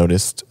that I've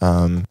noticed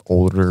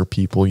older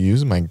people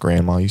use. My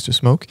grandma used to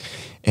smoke,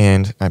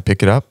 and I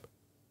pick it up,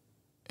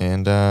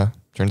 and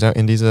turns out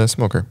Indy's a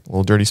smoker, a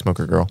little dirty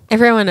smoker girl.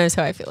 Everyone knows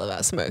how I feel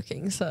about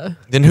smoking, so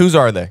Then whose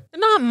are they? they're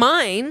not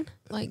mine.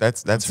 Like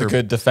That's That's her a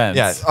good defense.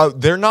 Yeah. Oh,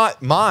 they're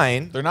not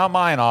mine. They're not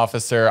mine,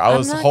 officer. I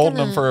was not holding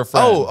gonna- them for a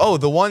friend. Oh,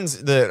 the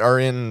ones that are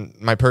in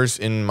my purse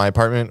in my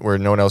apartment where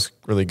no one else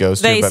really goes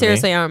to. they but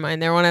seriously me. are mine.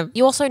 They're one of.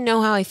 You also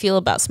know how I feel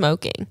about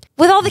smoking.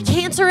 With all the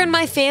cancer in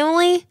my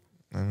family,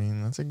 I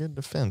mean, that's a good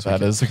defense.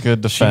 that is a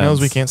good defense. She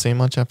knows we can't say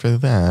much after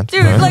that.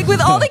 dude. but- Like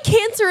with all the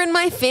cancer in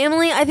my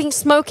family, I think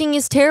smoking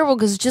is terrible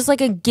because it's just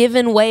like a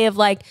given way of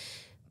like.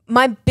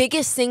 My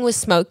biggest thing with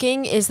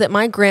smoking is that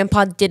my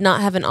grandpa did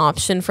not have an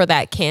option for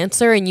that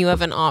cancer, and you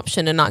have an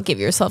option to not give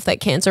yourself that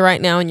cancer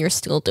right now, and you're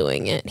still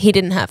doing it. He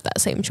didn't have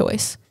that same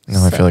choice.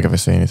 No, I feel like if I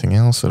say anything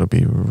else, it'll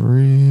be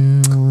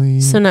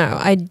really. So no,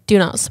 I do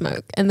not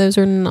smoke, and those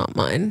are not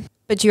mine.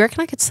 But do you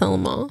reckon I could sell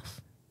them off?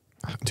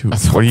 Dude,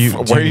 what are you?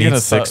 Where Do are you you need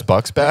gonna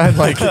 $6 bad?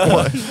 Like,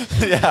 what?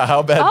 Yeah,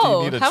 how bad do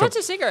you need a how chip? much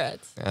are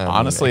cigarettes? I mean,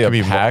 Honestly, it a could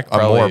be pack more,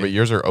 probably- but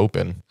yours are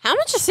open. How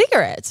much are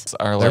cigarettes?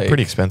 Are They're like,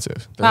 pretty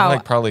expensive. They're Wow.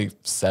 like probably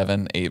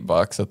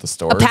 $7-8 at the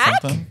store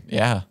pack? or something.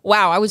 Yeah.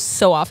 Wow, I was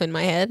so off in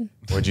my head.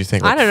 What'd you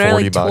think? I Like don't know,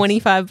 like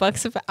 $40?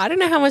 $25. I don't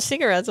know how much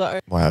cigarettes are.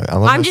 Wow, I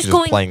love I'm that just she's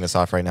going- playing this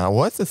off right now.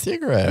 What's a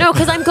cigarette? No,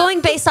 because I'm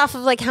going based off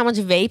of like how much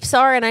vapes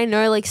are, and I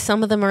know like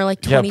some of them are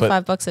like Yeah, but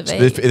 $25 a vape.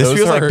 This Those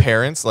feels are- like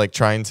parents like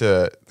trying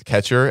to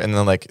catch her and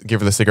then like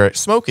give her the cigarette.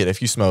 Smoke it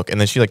if you smoke, and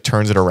then she like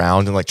turns it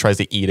around and like tries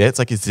to eat it. It's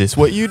like, is this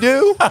what you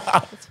do?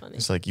 That's funny.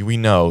 It's like we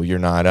know you're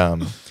not.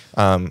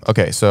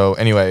 Okay, so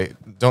anyway,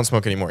 don't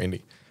smoke anymore,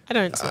 Indy. I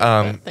don't smoke,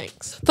 but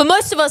thanks. For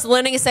most of us,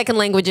 learning a second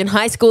language in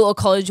high school or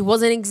college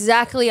wasn't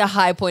exactly a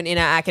high point in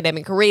our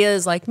academic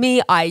careers. Like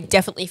me, I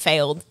definitely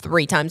failed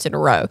 3 times in a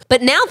row.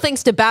 But now,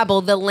 thanks to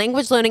Babbel, the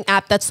language learning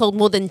app that sold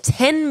more than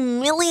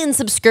 10 million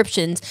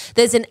subscriptions,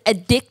 there's an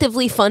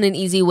addictively fun and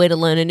easy way to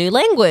learn a new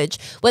language.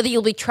 Whether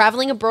you'll be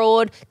traveling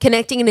abroad,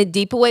 connecting in a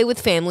deeper way with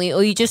family,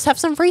 or you just have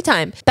some free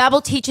time,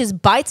 Babbel teaches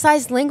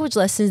bite-sized language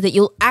lessons that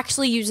you'll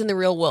actually use in the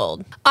real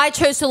world. I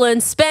chose to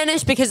learn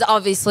Spanish because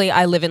obviously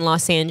I live in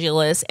Los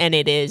Angeles, and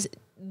it is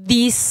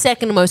the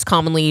second most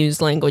commonly used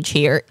language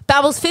here.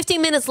 Babbel's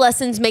 15 minutes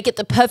lessons make it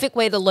the perfect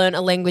way to learn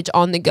a language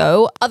on the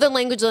go. Other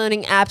language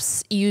learning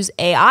apps use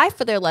AI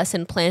for their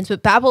lesson plans,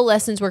 but Babbel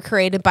lessons were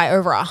created by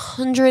over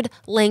 100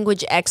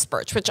 language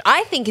experts, which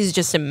I think is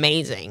just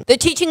amazing. The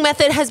teaching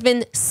method has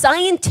been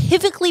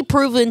scientifically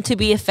proven to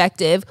be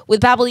effective.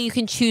 With Babbel, you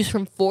can choose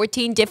from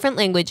 14 different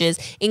languages,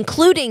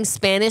 including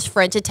Spanish,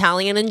 French,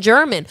 Italian, and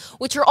German,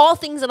 which are all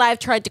things that I've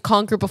tried to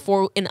conquer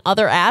before in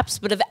other apps,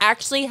 but have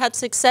actually had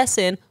success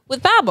in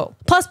with Babbel.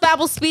 Plus,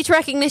 Babbel's speech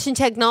recognition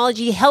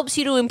technology helps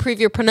you to improve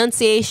your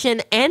pronunciation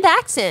and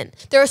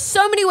accent. There are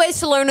so many ways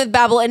to learn with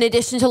Babbel. In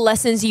addition to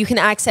lessons, you can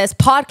access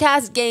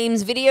podcasts,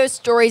 games, video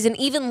stories, and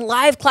even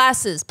live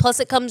classes. Plus,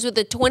 it comes with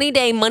a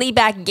 20-day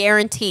money-back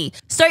guarantee.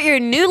 Start your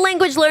new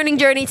language learning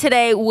journey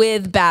today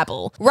with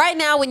Babbel. Right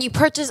now, when you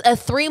purchase a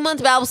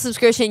 3-month Babbel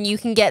subscription, you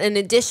can get an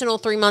additional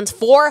 3 months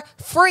for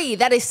free.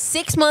 That is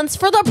 6 months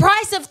for the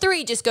price of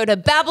 3. Just go to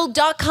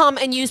Babbel.com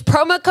and use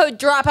promo code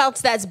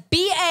Dropouts. That's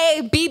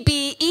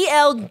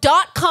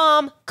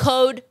BABBEL.com,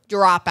 code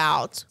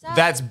Dropouts.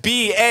 That's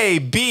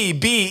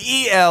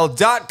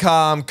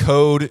BABBEL.com,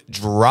 code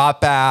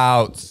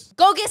Dropouts.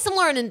 Go get some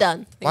learning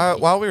done.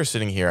 While we were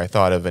sitting here, I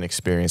thought of an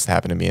experience that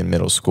happened to me in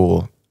middle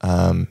school.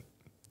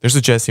 There's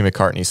a Jesse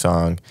McCartney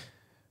song.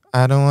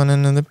 I don't want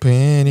another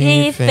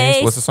pretty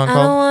face. What's the song I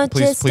don't called? want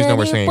Please, just no,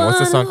 we're singing. What's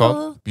the song anyone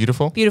called?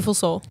 Beautiful. Beautiful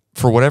soul.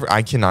 For whatever,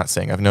 I cannot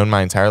sing. I've known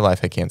my entire life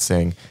I can't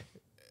sing,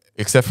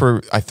 except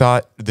for I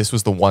thought this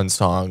was the one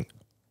song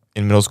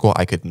in middle school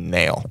I could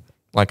nail.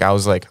 Like I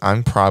was like,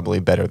 I'm probably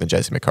better than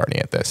Jesse McCartney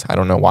at this. I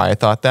don't know why I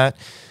thought that,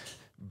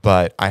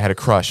 but I had a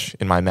crush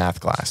in my math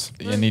class.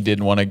 And you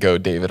didn't want to go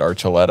David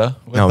Archuleta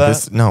with No, that?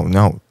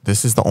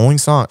 this is the only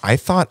song. I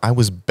thought I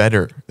was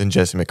better than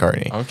Jesse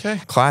McCartney. Okay.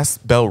 Class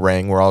bell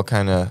rang. We're all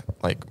kind of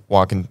like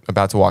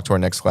about to walk to our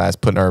next class,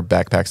 putting our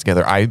backpacks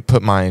together. I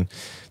put mine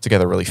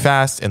together really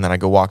fast, and then I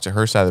go walk to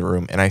her side of the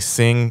room, and I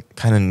sing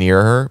kind of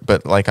near her,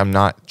 but like I'm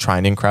not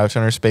trying to encroach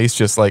on her space,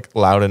 just like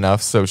loud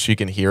enough so she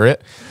can hear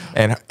it.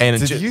 And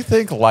Did you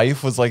think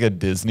life was like a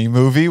Disney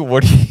movie?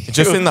 What do you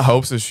just in the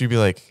hopes that she'd be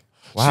like,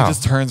 wow. She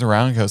just turns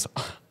around and goes,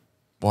 Wow.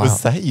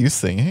 was that you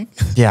singing?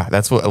 Yeah,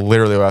 that's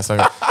literally what I was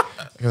talking about.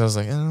 Because I was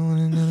like, I don't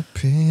want another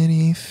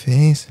pretty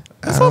face.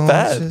 That's I not don't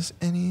bad. Want just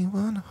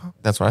anyone.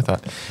 That's what I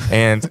thought.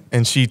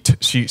 And she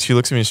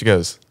looks at me and she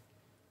goes,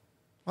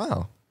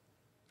 "Wow,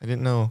 I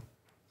didn't know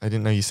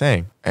you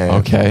sang." And,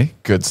 Okay,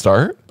 good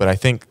start. but I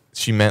think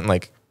she meant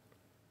like,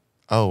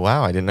 "Oh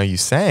wow, I didn't know you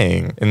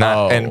sang." And that,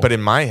 Oh. but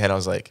in my head, I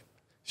was like,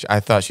 I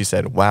thought she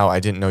said, "Wow, I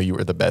didn't know you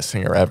were the best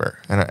singer ever."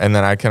 And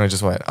then I kind of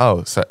just went,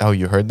 "Oh, oh,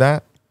 you heard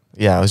that?"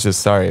 Yeah, I was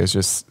just sorry. It was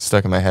just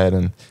stuck in my head,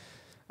 and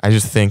I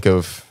just think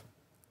of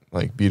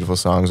like beautiful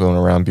songs going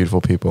around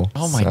beautiful people.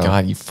 Oh my So,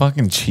 God, you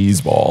fucking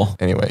cheeseball.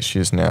 Anyway, she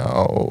is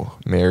now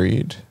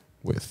married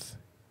with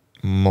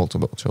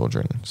multiple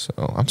children. So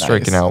I'm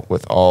striking Nice. out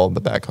with all the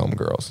back home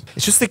girls.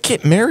 It's just they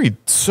get married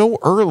so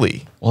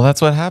early. Well, that's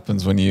what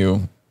happens when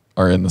you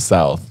are in the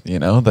South. You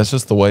know, that's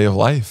just the way of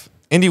life.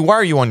 Indy, why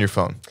are you on your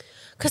phone?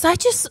 Because I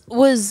just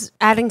was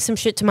adding some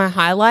shit to my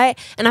highlight,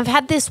 and I've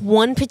had this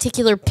one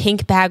particular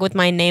pink bag with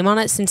my name on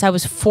it since I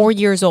was 4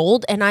 years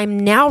old, and I'm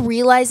now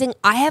realizing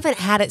I haven't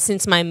had it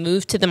since my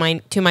move to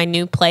my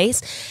new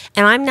place,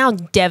 and I'm now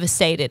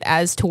devastated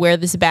as to where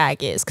this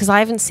bag is because I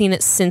haven't seen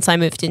it since I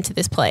moved into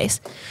this place.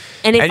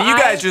 And if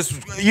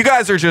you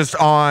guys are just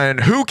on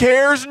Who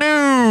Cares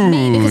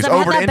News because I've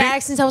over had to that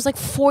bag since I was like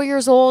 4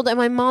 years old, and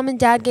my mom and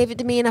dad gave it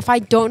to me, and if I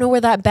don't know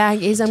where that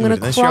bag is, I'm gonna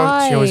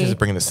cry. She always has to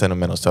bring in the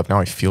sentimental stuff. Now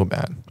I feel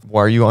bad.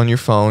 Why are you on your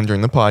phone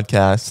during the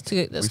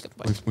podcast? That's a good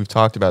point. We've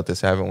talked about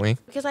this, haven't we?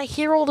 Because I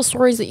hear all the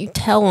stories that you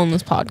tell on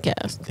this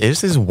podcast.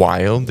 This is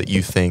wild that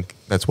you think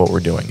that's what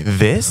we're doing.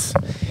 This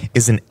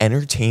is an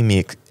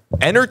entertainment.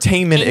 And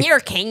you're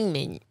a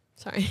kingman.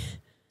 Sorry.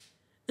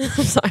 I'm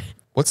sorry.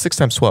 What's 6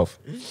 times 12?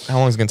 How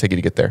long is it going to take you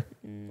to get there?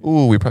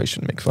 Ooh, we probably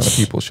shouldn't make fun of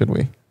people, should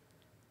we?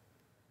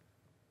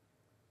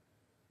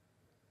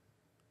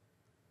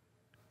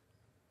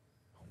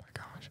 Oh my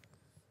gosh.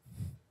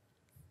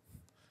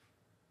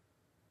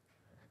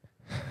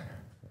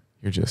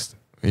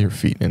 You're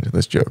feeding into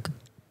this joke.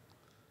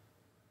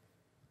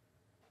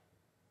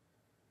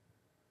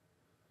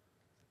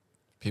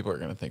 People are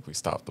going to think we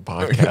stopped the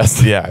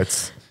podcast. Yeah,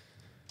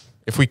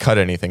 if we cut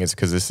anything, it's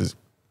because this is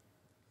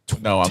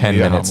No, 10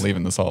 minutes. I'm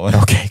leaving this all in.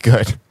 Okay,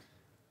 good.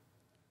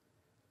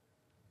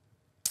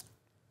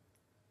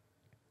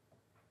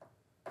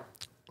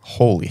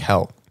 Holy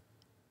hell.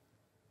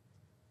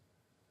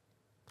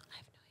 I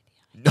have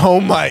no idea.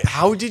 Oh my,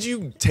 how did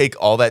you take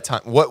all that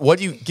time? What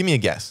do you, give me a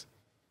guess.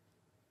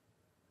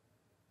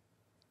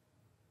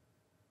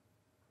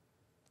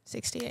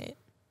 68.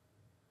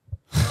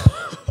 I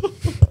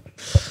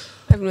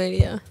have no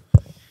idea.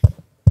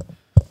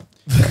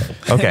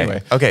 Okay.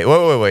 Anyway. Okay.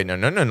 Wait. No.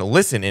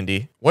 Listen,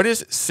 Indy. What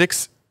is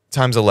 6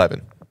 times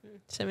 11?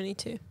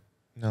 72.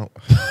 No.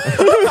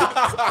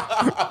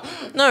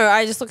 No,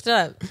 I just looked it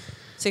up.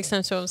 6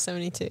 times 12 is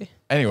 72.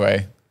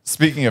 Anyway,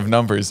 speaking of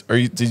numbers,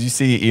 did you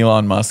see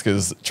Elon Musk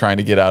is trying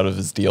to get out of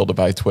his deal to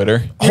buy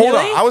Twitter? Hold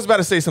on. I was about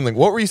to say something.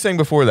 What were you saying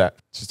before that?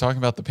 She's talking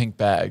about the pink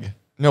bag.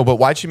 No, but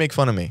why'd she make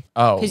fun of me?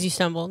 Oh, Because you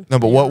stumbled. No,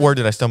 but what word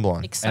did I stumble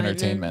on? Excitement.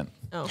 entertainment.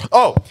 Oh.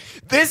 Oh,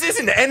 this is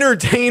an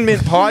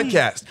entertainment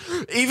podcast.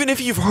 Even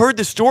if you've heard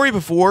the story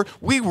before,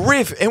 we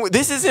riff. And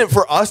this isn't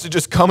for us to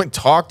just come and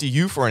talk to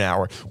you for an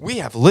hour. We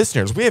have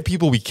listeners. We have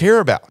people we care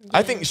about.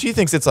 I think she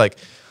thinks it's like,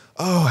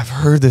 oh, I've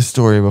heard this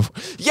story before.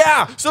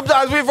 Yeah,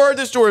 sometimes we've heard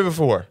this story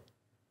before.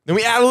 Then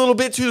we add a little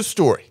bit to the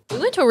story. We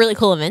went to a really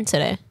cool event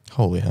today.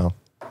 Holy hell.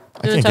 I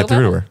wanna can't talk get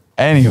through to about her.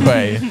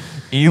 Anyway,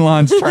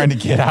 Elon's trying to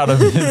get out of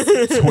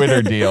his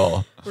Twitter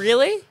deal.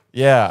 Really?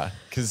 Yeah,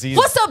 because he's...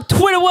 What's up,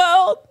 Twitter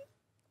world?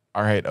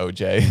 All right,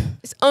 OJ.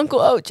 It's Uncle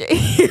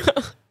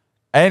OJ.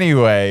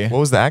 Anyway, What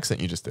was the accent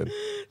you just did?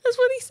 That's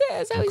what he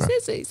says. How he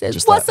says it. He says,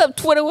 Just "What's that. up,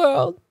 Twitter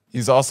world?"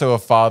 he's also a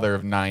father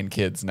of 9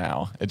 kids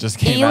now. It just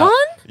came out. Elon?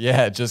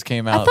 Yeah, it just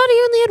came I out. thought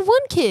he only had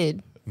one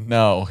kid.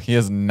 No, he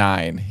has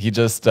 9. He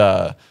just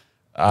 9?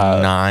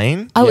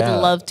 I would Yeah.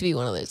 love to be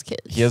one of those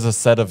kids. he has a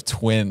set of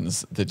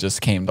twins that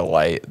just came to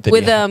light. That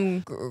With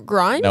he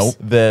Grimes. No,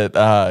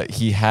 that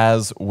he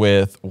has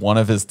with one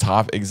of his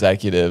top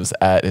executives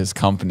at his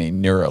company,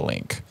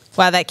 Neuralink.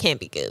 Wow, that can't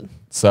be good.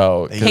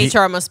 So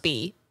HR must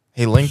be.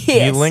 He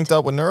Pissed. linked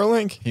up with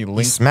Neuralink? He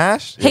linked-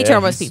 smashed? Yeah, HR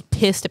must be he's-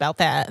 pissed about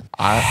that.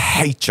 I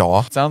hate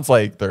y'all. sounds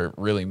like they're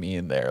really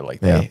mean there. Like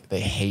Yeah.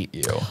 they hate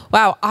you.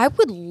 Wow, I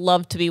would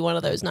love to be one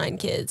of those 9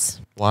 kids.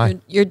 Why?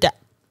 Your dad.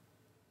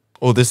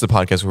 Well, this is a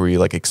podcast where we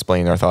like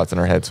explain our thoughts in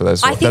our head, so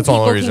that's I think that's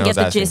all people the reason can I get was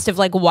the asking. gist of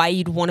like why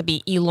you'd want to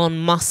be Elon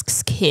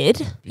Musk's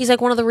kid. He's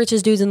like one of the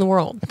richest dudes in the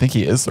world. I think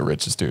he is the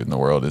richest dude in the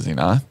world, is he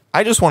not?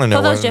 I just want to I know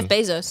thought that was when, Jeff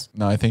Bezos.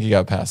 No, I think he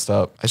got passed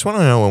up. I just want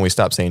to know when we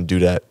stop saying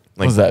dudette.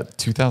 What was that,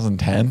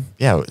 2010?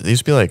 Yeah, it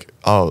used to be like,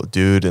 oh,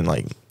 dude, and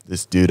like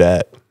this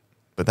dudette,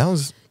 but that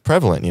was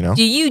prevalent, you know.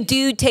 Do you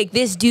dude take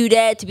this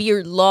dudette to be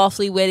your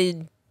lawfully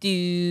wedded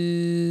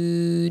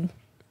dude?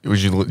 Did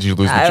you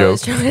lose the I joke?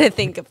 was trying to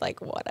think of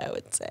like what I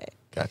would say.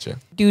 Gotcha.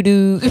 Doo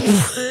doo. I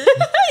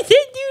said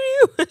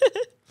doo doo.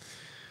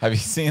 Have you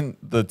seen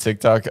the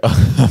TikTok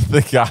of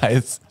the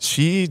guys?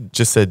 She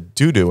just said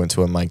doo doo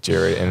into a mic,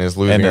 Jared, and is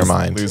losing and her is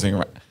mind. Losing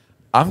her.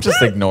 I'm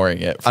just ignoring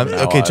it. From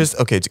now Okay,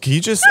 on. Can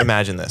you just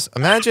imagine this?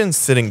 Imagine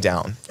sitting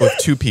down with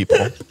 2 people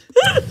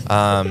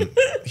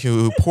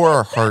who pour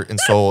our heart and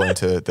soul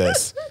into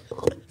this.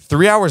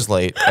 3 hours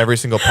late, every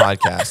single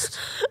podcast,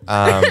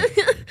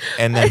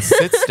 and then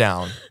sits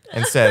down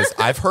and says,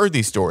 "I've heard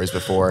these stories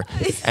before,"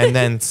 and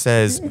then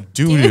says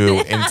 "doo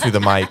doo" into the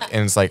mic,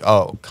 and it's like,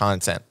 "Oh,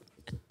 content."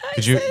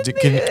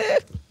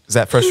 Does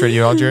that frustrate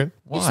you at all, Jared?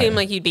 You Why? seem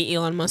like you'd be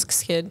Elon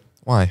Musk's kid.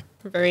 Why?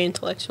 Very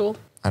intellectual.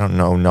 I don't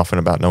know nothing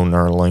about no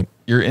Neuralink.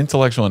 You're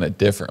intellectual in a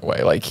different way.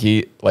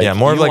 Yeah,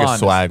 more of like a Elon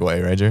swag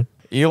way, right, Jared?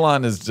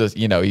 Elon is just,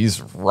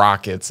 he's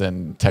rockets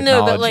and No,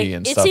 technology but like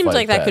and it stuff seems like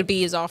like that could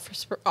be his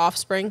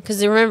offspring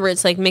because remember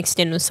it's like mixed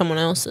in with someone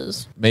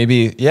else's.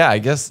 Maybe, yeah, I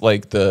guess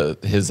like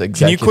his Can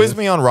executive. you quiz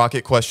me on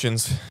rocket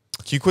questions?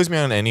 Can you quiz me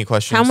on any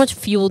questions? How much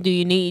fuel do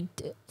you need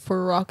for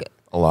a rocket?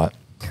 A lot.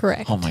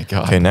 Correct. Oh my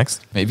god. Okay,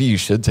 next. Maybe you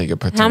should take a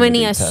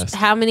paternity test.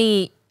 How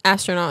many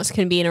astronauts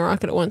can be in a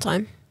rocket at one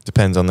time?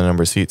 Depends on the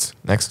number of seats.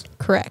 Next.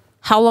 Correct.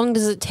 How long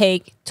does it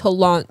take to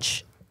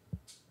launch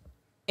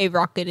a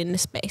rocket into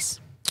space?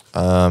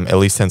 At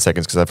least 10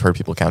 seconds because I've heard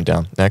people count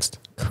down. Next.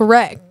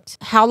 Correct.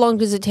 How long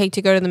does it take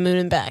to go to the moon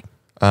and back?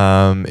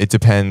 It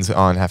depends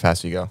on how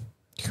fast you go.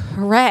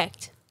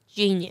 Correct.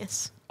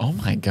 Genius. Oh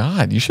my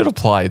god, you should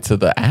apply to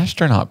the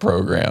astronaut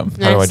program.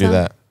 How do I do NASA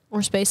that? Or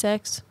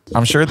SpaceX.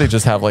 I'm sure they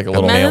just have like a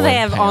little Imagine mail-in they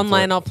have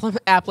pamphlet. online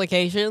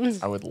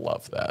applications. I would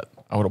love that.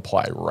 I would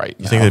apply right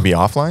now. You think they'd be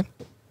offline?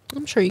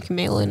 I'm sure you can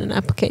mail in an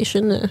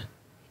application to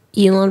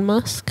Elon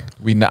Musk.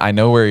 I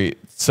know where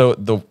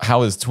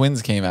how his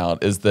twins came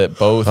out is that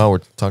both Oh, we're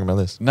talking about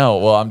this. No,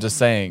 well, I'm just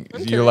saying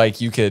you're like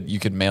you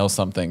could mail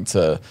something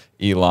to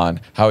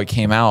Elon. How it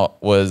came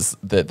out was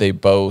that they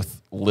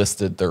both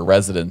listed their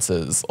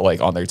residences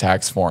like on their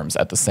tax forms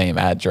at the same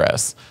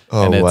address.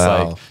 Oh, and it's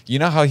wow. like, you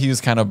know how he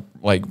was kind of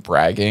like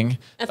bragging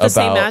At the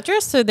same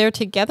address? So they're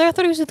together? I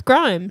thought he was with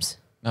Grimes.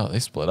 No, they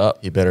split up.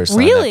 He better sign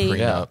Really?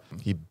 that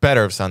prenup. He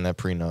better have signed that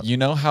prenup. You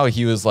know how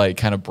he was like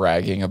kind of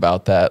bragging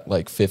about that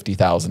like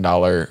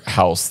 $50,000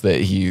 house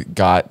that he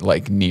got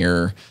like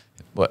near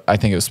what I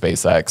think it was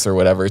SpaceX or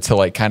whatever to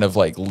like kind of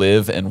like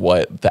live in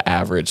what the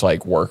average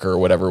like worker or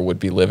whatever would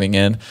be living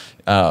in.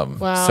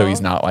 Wow. So he's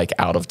not like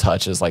out of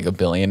touch as like a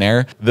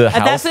billionaire. The That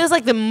house, feels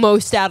like the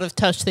most out of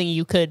touch thing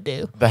you could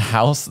do. the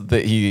house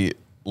that he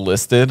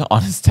listed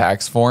on his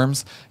tax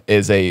forms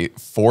is a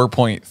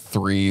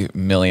 $4.3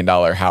 million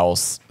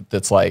house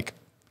that's like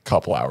a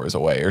couple hours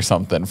away or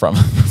something from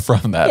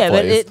that Yeah,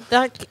 place.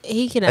 but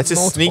he can have That's a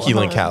multiple sneaky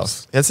link homes.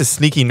 house. That's a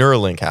sneaky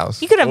Neuralink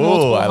house. You could have Ooh,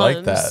 multiple I like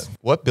homes. that.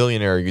 What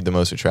billionaire are you the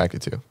most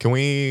attracted to? Can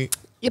we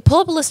You pull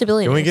up a list of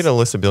billionaires. get a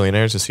list of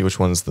billionaires to see which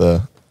one's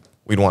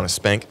we'd want to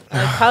spank?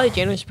 Kylie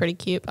Jenner's pretty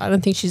cute. I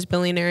don't think she's a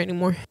billionaire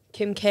anymore.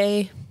 Kim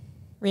K,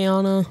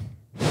 Rihanna,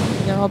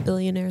 they're all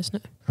billionaires now.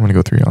 I'm gonna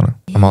go through Rihanna.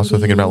 I'm also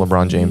thinking about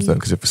LeBron James though,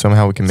 because if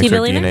somehow we can Is he mix our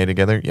billionaire? DNA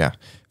together,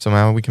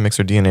 somehow we can mix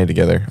our DNA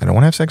together. I don't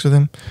want to have sex with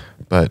him,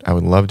 but I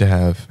would love to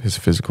have his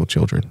physical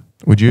children.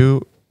 Would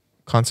you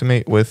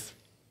consummate with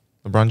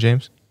LeBron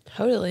James?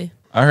 Totally.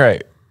 All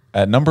right.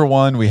 At number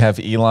 1, we have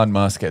Elon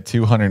Musk at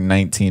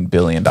 $219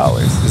 billion.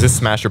 Is this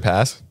smash or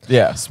pass?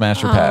 Yeah,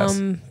 smash or pass.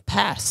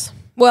 Pass.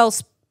 Well,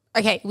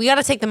 okay, we got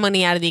to take the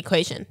money out of the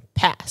equation.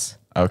 Pass.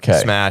 Okay.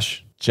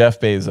 Smash.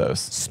 Jeff Bezos,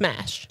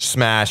 Smash.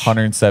 Smash.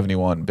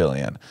 171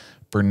 billion.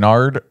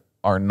 Bernard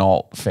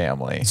Arnault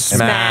family.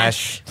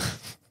 Smash.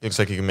 Looks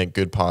like you can make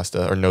good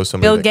pasta or know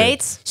somebody. Bill that could.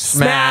 Gates?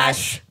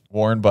 Smash.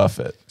 Warren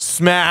Buffett.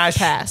 Smash.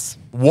 Pass.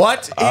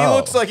 What? He Oh.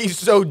 looks like he's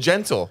so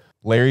gentle.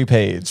 Larry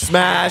Page.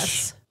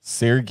 Smash.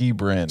 Sergey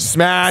Brin.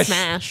 Smash.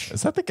 Smash.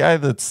 Is that the guy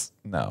that's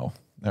no?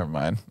 Never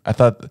mind. I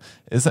thought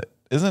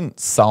isn't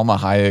Salma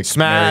Hayek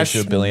Smash.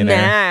 married to a billionaire?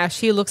 Smash.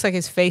 He looks like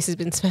his face has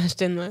been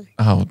smashed in there.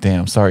 Oh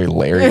damn! Sorry,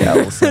 Larry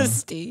Ellison.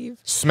 Steve.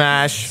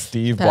 Smash.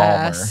 Steve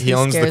Pass. Ballmer. He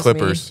owns the scares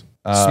Clippers.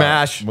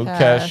 Smash.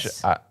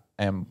 Mukesh Pass.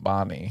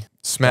 Ambani.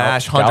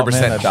 Smash. Goutman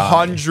 100%.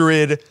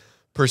 Adani.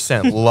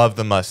 100%. Love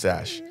the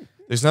mustache.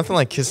 There's nothing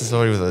like kissing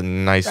somebody with a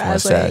nice Bradley.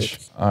 mustache.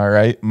 All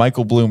right,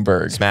 Michael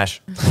Bloomberg.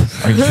 Smash.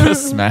 Are you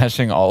just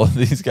smashing all of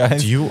these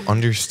guys? Do you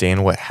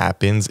understand what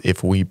happens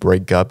if we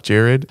break up,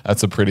 Jared?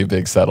 That's a pretty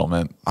big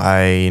settlement.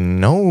 I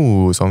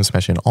know. So I'm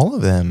smashing all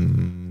of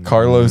them.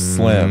 Carlos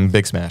Slim.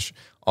 Big smash.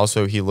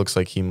 Also, he looks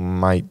like he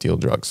might deal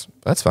drugs.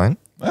 That's fine.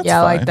 That's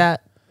Yeah, I fine. like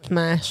that.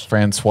 Smash.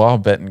 Francois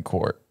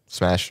Betancourt.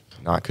 Smash.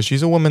 Not because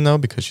she's a woman, though,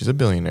 because she's a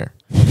billionaire.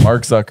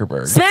 Mark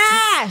Zuckerberg.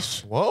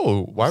 Smash.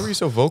 Whoa. Why were you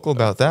so vocal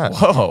about that?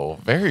 Whoa,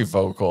 very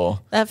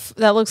vocal. That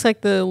looks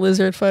like the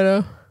lizard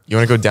photo. You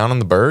want to go down on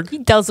the berg? He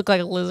does look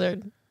like a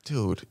lizard.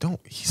 Dude, don't.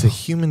 He's a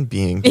human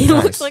being. He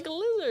Nice. looks like a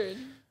lizard.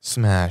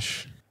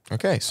 Smash.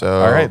 Okay,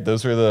 so. All right,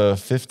 those were the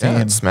 15.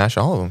 Yeah, smash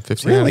all of them.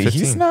 15 Really? out of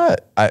 15. He's not.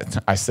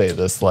 I say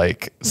this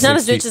like. He's not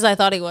as rich as I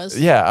thought he was.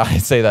 Yeah, I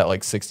say that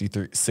like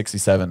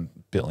 67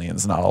 billion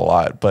is not a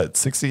lot, but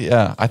 60.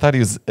 Yeah, I thought he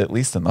was at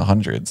least in the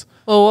hundreds.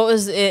 Well, what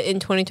was it in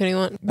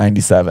 2021?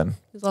 97.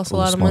 He's lost a Ooh,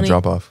 lot of small money.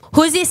 drop off.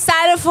 Who's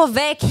excited for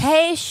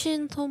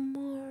vacation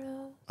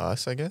tomorrow?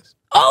 Us, I guess.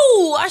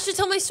 Oh, I should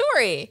tell my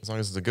story. As long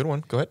as it's a good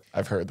one. Go ahead.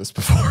 I've heard this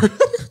before.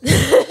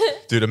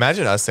 Dude,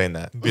 imagine us saying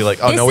that. Be like,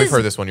 oh, This no, we've is-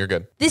 heard this one. You're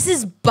good. This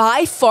is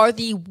by far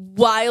the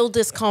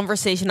wildest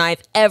conversation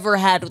I've ever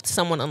had with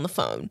someone on the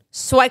phone.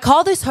 So I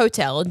call this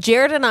hotel.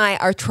 Jared and I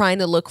are trying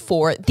to look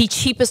for the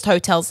cheapest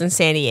hotels in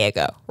San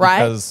Diego, right?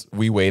 Because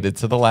we waited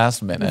to the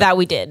last minute. That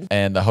we did.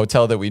 And the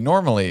hotel that we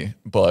normally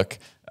book,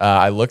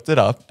 I looked it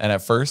up, and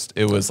at first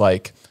it was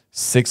like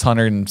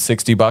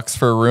 $660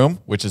 for a room,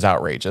 which is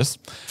outrageous.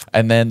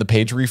 And then the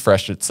page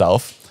refreshed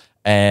itself,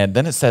 and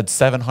then it said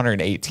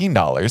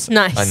 $718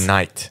 Nice. A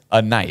night.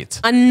 a night.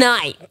 A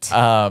night.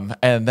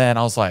 And then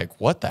I was like,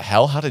 what the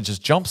hell? How did it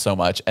just jump so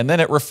much? And then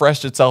it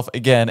refreshed itself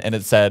again, and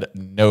it said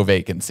no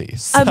vacancy.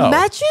 So,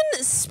 Imagine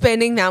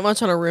spending that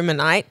much on a room a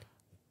night.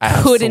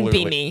 Couldn't be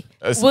absolutely. me.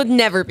 It's Would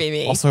never be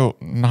me. Also,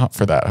 not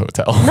for that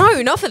hotel.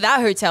 No, not for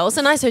that hotel. It's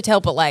a nice hotel,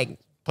 but like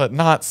but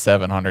not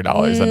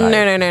 $700 a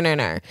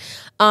night.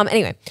 No.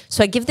 Anyway,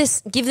 so I give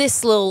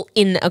this little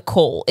inn a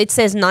call. It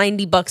says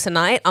 $90 a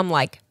night. I'm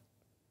like,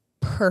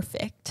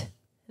 perfect.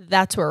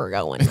 That's where we're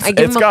going. I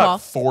give him a call.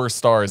 It's got 4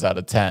 stars out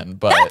of 10,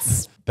 but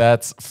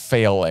that's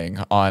failing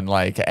on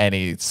like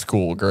any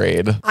school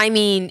grade. I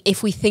mean,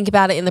 if we think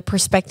about it in the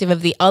perspective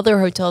of the other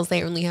hotels,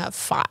 they only have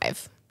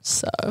 5.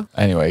 So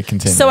anyway,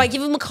 continue. So I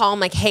give them a call. I'm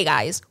like, hey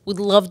guys, would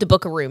love to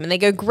book a room. And they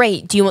go,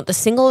 great. Do you want the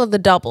single or the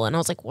double? And I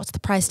was like, what's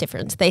the price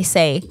difference? They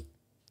say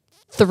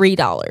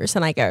 $3.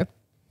 And I go,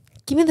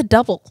 give me the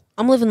double.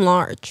 I'm living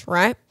large,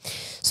 right?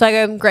 So I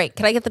go, great.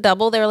 Can I get the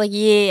double? They were like,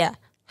 yeah.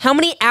 How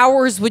many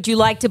hours would you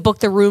like to book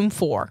the room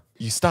for?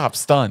 You stop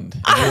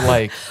stunned. And you're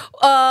like,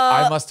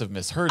 I must have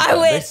misheard them.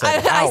 They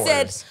said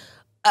hours.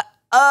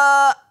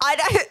 I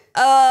said,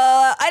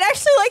 I'd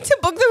actually like to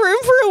book the room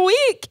for a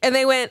week. And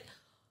they went,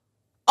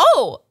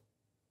 oh,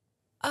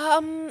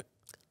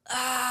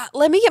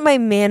 let me get my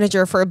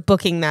manager for a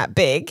booking that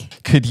big.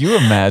 Could you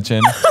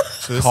imagine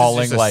So this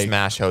calling is just a like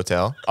smash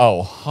hotel.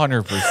 Oh,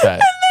 100%. And then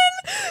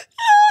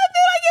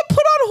I get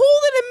put on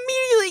hold and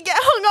immediately get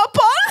hung up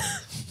on.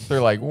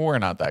 They're like, we're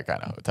not that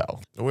kind of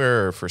hotel.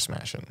 We're for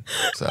smashing.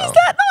 So Is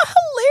that not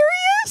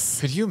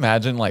hilarious? could you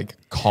imagine like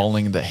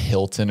calling the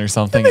Hilton or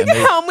something Think of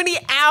how many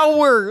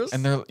hours?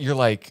 and you're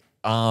like,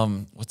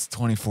 what's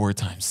 24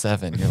 times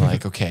 7? You're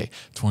like, okay,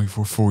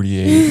 24,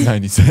 48,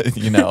 97,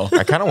 you know.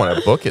 I kind of want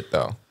to book it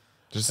though,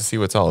 just to see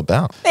what it's all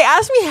about. They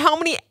asked me how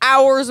many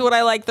hours would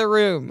I like the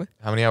room.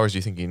 How many hours do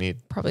you think you need?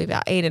 Probably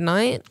about 8 a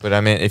night. But I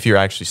mean, if you're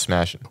actually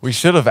smashing. We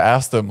should have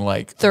asked them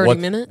like 30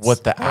 minutes?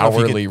 what the I don't know if you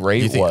hourly could-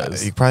 rate you think-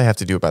 was. You probably have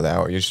to do it by the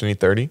hour. You just need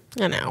 30?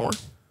 An hour.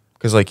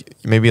 Because like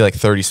maybe like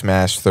 30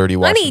 smash, 30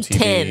 watch I need TV.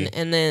 10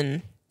 and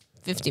then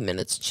 50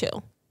 minutes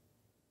chill.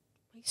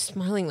 Why are you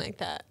smiling like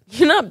that?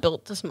 You're not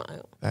built to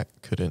smile. That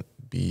couldn't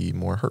be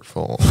more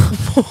hurtful.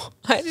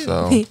 I didn't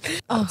So mean-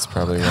 that's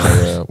probably one of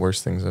the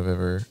worst things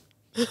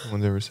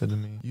someone's ever said to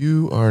me.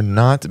 You are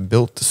not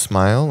built to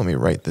smile. Let me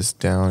write this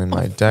down in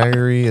my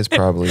diary. Is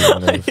probably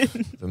one of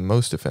the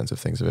most offensive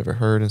things I've ever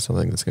heard, and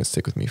something that's going to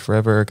stick with me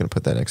forever. Going to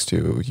put that next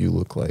to you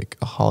look like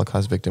a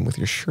Holocaust victim with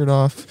your shirt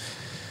off.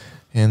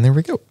 And there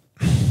we go.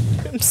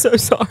 I'm so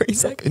sorry,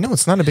 Zach. No,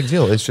 it's not a big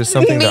deal. It's just I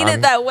something didn't mean that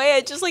it that way.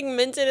 I just like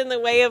meant it in the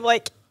way of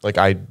like,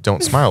 I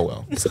don't smile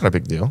well. It's not a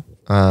big deal.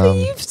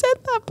 you've said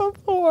that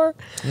before.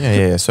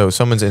 Yeah. So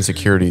someone's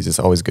insecurities, it's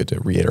always good to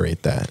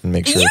reiterate that and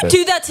make sure You that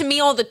do that to me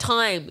all the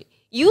time.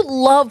 You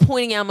love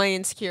pointing out my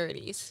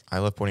insecurities. I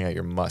love pointing out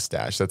your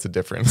mustache. That's a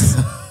difference.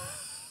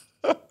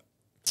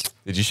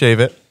 Did you shave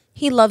it?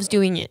 He loves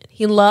doing it.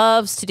 He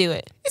loves to do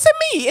it. It's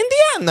a me,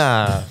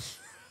 Indiana.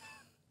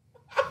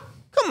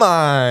 Come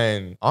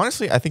on.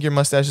 Honestly, I think your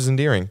mustache is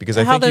endearing because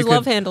I How think you those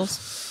love could,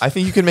 handles. I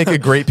think you can make a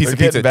great piece of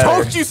They're pizza. getting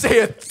better. Don't you say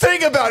a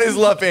thing about his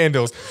love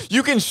handles.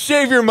 You can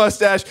shave your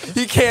mustache.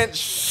 He can't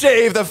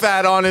shave the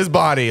fat on his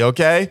body,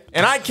 okay?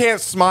 And I can't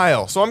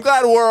smile. So I'm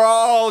glad we're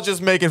all just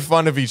making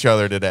fun of each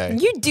other today.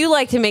 You do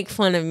like to make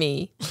fun of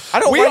me. I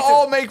don't We like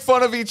all make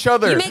fun of each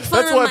other. You make fun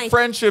That's of what my-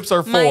 friendships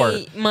are for.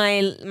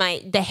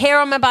 The hair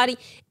on my body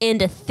and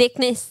the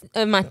thickness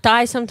of my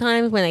thighs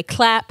sometimes when they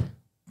clap.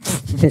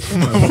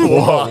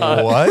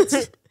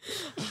 What?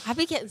 I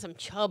be getting some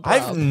chub. Bro.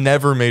 I've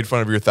never made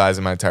fun of your thighs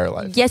in my entire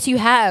life. Yes, you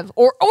have.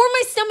 Or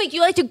my stomach.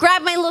 You like to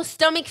grab my little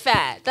stomach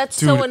fat. That's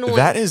Dude, so annoying.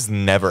 that has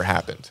never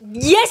happened.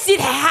 Yes,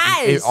 it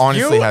has. It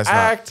honestly You has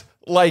act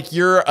like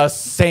you're a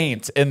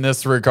saint in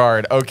this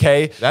regard,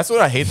 okay? not. That's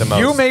what I hate the most.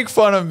 You make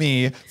fun of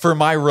me for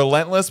my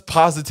relentless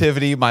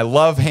positivity, my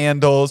love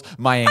handles,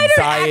 my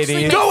anxiety.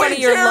 Make fun of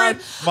your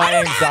love. My I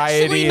don't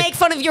anxiety. actually make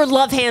fun of your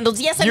love handles.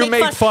 Yes, I You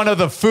make fun of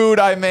the food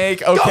I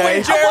make,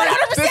 okay? 100%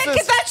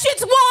 because that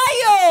shit's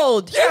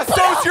wild. Yeah,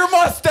 so's your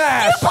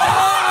mustache. It's not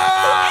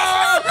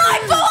my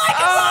fault. I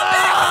can grow a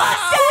better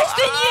mustache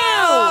than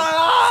you.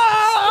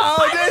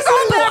 I can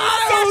grow a better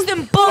mustache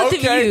than both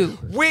of you.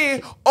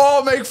 We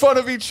all make fun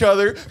of each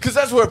other because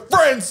that's what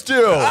friends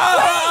do.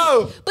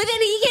 Oh! But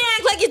then he can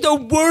act like it's the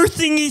worst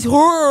thing he's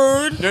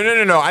heard.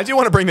 No. I do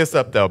want to bring this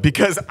up though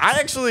because I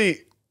actually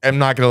am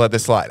not going to let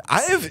this slide.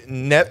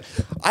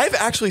 I've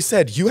actually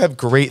said you have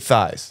great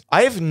thighs.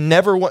 I've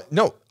never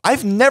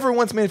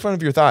once made fun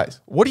of your thighs.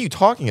 What are you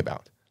talking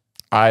about?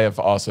 I have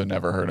also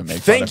never heard him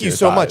make fun of Thank you your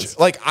so thighs. much.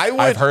 Like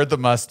I've heard the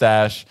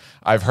mustache.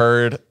 I've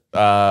heard.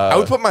 I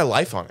would put my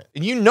life on it,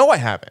 and you know I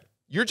haven't.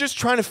 You're just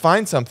trying to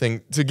find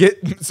something to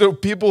get so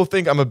people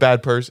think I'm a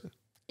bad person.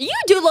 You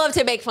do love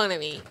to make fun of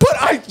me. But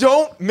I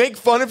don't make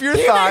fun of your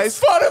He thighs. makes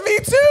fun of me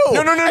too.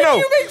 No. And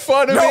you make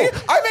fun of No. me.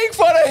 I make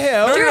fun of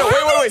him. No, no,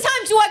 How many wait.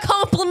 times do I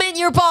compliment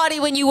your body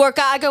when you work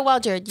out? I go, well,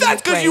 Jared, you That's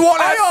look because great. you want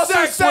to I have also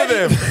sex said-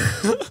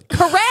 with him.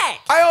 Correct.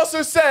 I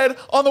also said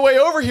on the way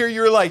over here,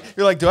 you're like,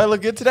 do I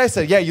look good today? I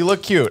said, yeah, you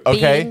look cute. But you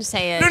Okay, didn't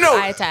say it. No.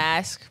 I had to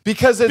ask.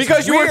 because it's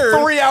Because you weird.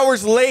 were 3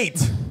 hours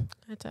late.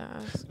 I had to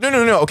ask.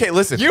 No. Okay,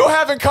 listen. You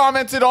haven't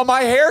commented on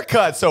my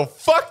haircut, so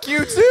fuck you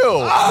too.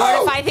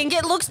 What if I think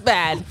it looks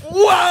bad?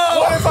 Whoa!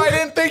 What if I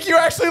didn't think you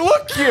actually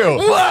look cute?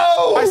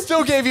 Whoa! I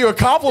still gave you a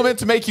compliment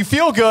to make you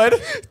feel good.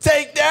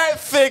 Take that,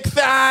 thick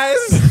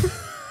thighs.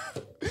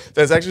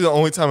 That's actually the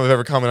only time I've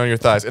ever commented on your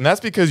thighs, and that's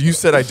because you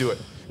said I do it.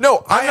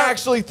 No, I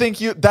actually think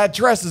that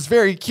dress is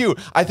very cute.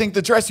 I think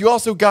the dress you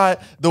also got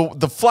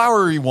the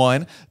flowery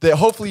one that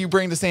hopefully you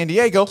bring to San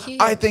Diego.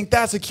 Cute. I think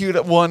that's a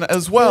cute one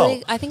as well.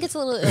 Really, I think it's a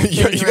little.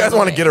 You guys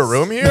want to get a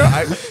room here?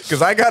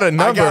 Because I got a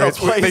number.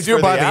 They do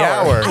it by the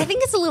hour. I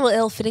think it's a little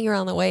ill fitting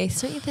around the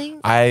waist, don't you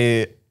think?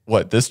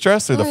 What, this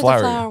dress or the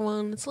flowery? The flower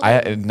one. It's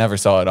I never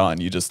saw it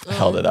on. You just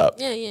held it up.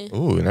 Yeah.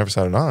 Ooh, I never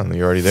saw it on.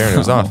 You're already there and it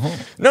was on.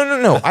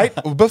 No.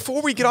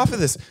 Before we get off of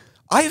this,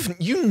 I've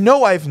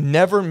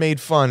never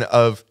made fun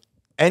of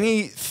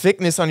any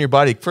thickness on your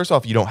body. First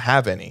off, you don't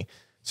have any.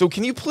 So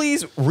can you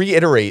please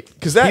reiterate?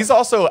 Because he's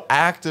also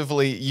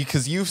actively,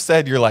 because you've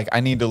said you're like, I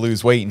need to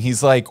lose weight, and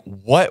he's like,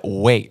 what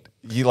weight?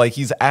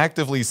 He's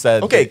actively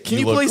said. Okay, can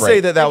you please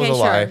say that was a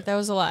lie? That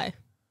was a lie.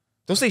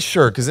 Don't say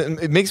sure, because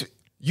it makes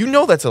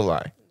that's a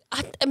lie.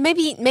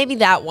 Maybe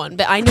that one,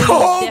 but I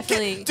know he's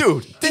definitely,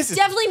 dude. He's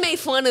definitely made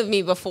fun of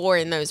me before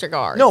in those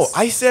regards. No,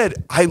 I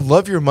said I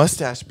love your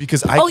mustache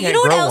because I can't you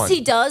know what grow else one.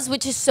 he does,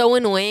 which is so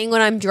annoying when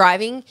I'm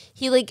driving?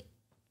 He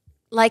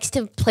likes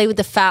to play with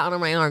the fat under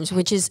my arms,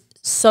 which is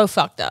so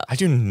fucked up. I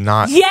do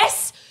not.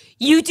 Yes,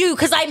 you do,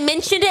 because I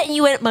mentioned it and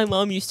you went, my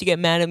mom used to get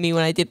mad at me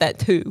when I did that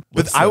too.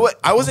 But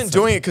I wasn't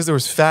doing it because there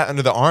was fat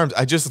under the arms.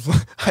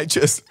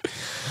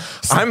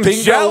 I'm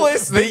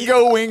jealous that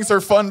bingo wings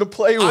are fun to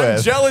play with.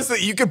 I'm jealous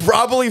that you could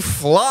probably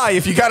fly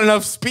if you got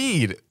enough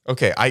speed.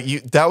 Okay,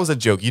 that was a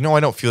joke. You know I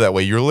don't feel that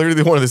way. You're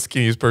literally one of the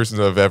skinniest persons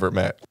I've ever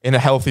met in a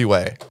healthy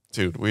way,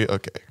 dude.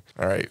 Okay.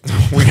 All right,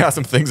 we got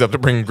some things up to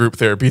bring in group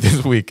therapy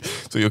this week.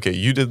 So, okay,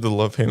 you did the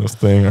love handles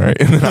thing, all right?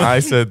 And then I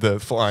said the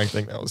flying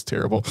thing. That was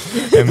terrible.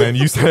 And then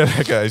you said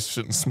that guys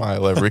shouldn't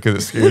smile ever because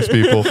it scares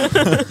people.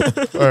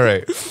 All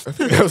right. I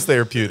think that was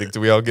therapeutic.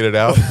 Do we all get it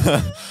out?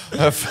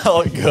 That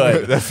felt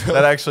good.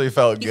 That actually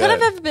felt good. You kind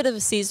of have a bit of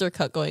a Caesar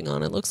cut going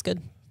on. It looks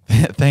good.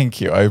 Thank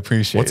you. I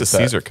appreciate it. What's a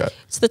Caesar cut?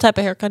 It's the type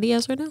of haircut he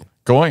has right now.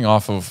 Going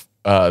off of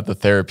the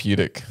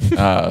therapeutic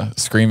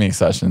screaming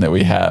session that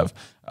we have,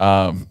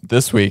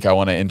 this week I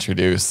want to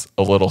introduce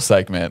a little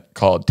segment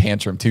called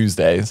Tantrum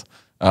Tuesdays,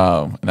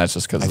 and that's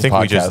just because I think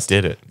we just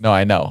did it. No,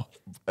 I know.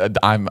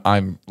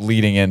 I'm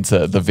leading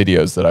into the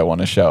videos that I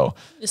want to show.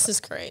 This is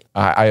great.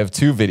 I have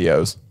two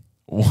videos.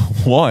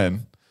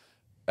 One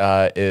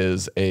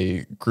is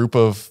a group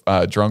of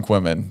drunk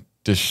women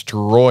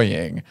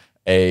destroying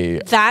a.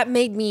 That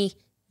made me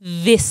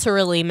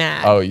viscerally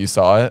mad. Oh, you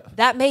saw it?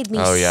 That made me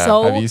Oh, yeah.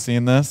 so Have you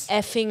seen this?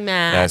 effing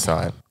mad. Yeah, I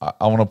saw it.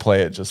 I want to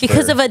play it just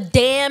Because for of a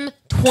damn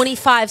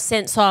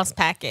 25-cent sauce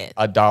packet.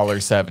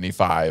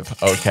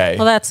 $1.75. Okay.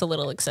 Well, that's a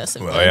little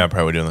excessive. Well, yeah, I'm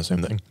probably doing the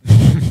same thing.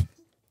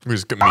 We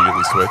just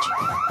immediately switch.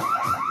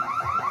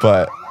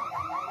 But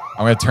I'm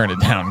going to turn it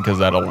down because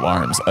that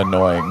alarm's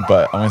annoying.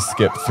 But I'm going to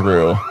skip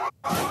through.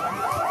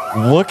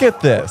 Look at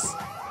this.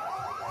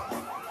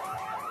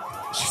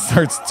 She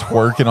starts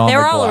twerking on the glass. They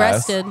were all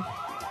arrested.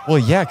 Well,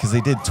 yeah, because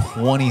they did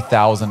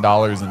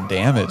 $20,000 in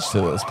damage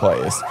to this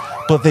place.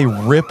 But they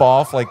rip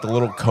off like the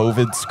little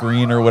COVID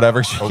screen or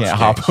whatever. She can't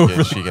hop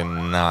over. She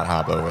cannot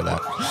hop over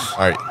that. All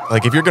right.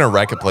 Like, if you're going to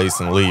wreck a place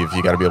and leave,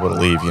 you got to be able to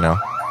leave, you know?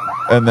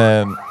 And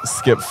then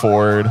skip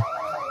forward.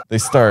 They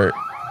start.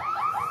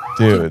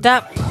 Dude.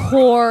 That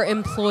poor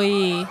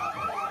employee.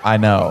 I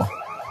know.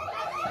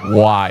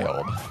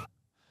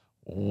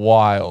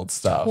 Wild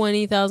stuff.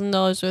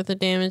 $20,000 worth of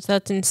damage.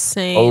 That's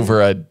insane. Over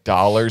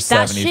 $1.75.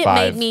 That shit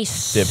made me dipping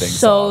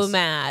so sauce.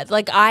 mad.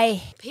 Like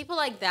people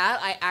like that,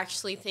 I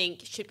actually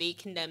think should be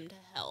condemned to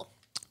hell.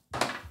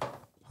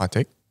 Hot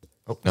take.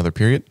 Oh, another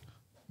period.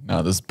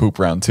 No, this is poop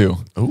round 2.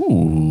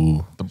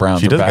 Ooh. The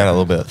Browns She are does back. got a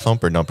little bit of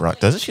thumper dumper on.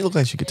 Doesn't she look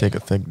like she could take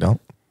a thick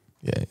dump?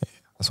 Yeah.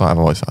 That's why I've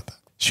always thought that.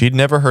 She'd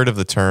never heard of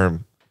the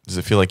term, does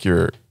it feel like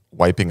you're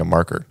wiping a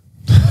marker?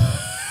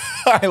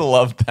 I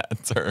love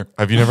that term.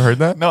 Have you never heard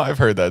that? No, I've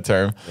heard that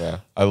term. Yeah.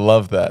 I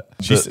love that.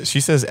 She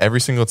says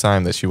every single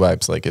time that she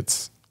wipes, like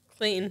it's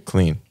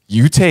clean.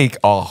 You take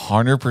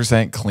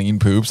 100% clean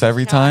poops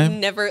every I've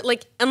time never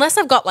unless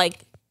I've got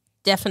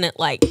definite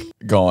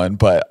going,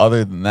 but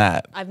other than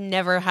that, I've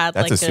never had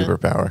That's a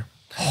superpower.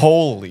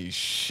 holy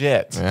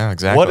shit. Yeah,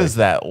 exactly. What is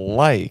that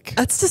like?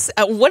 That's just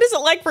what is it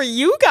like for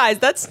you guys?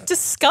 That's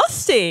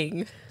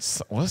disgusting.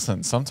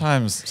 Listen,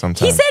 sometimes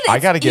He said I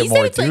got to get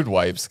more it's dude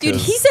wipes. Dude,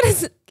 'cause he said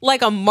it's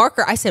like a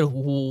marker. I said,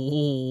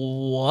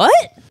 what?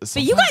 But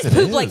you Sometimes guys it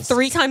poop is.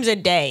 3 times a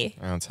day.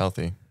 Oh, it's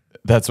healthy.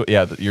 That's what,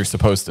 yeah, you're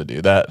supposed to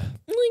do that.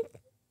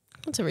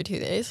 Once every 2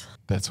 days.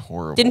 That's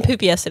horrible. Didn't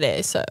poop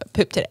yesterday, so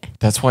poop today.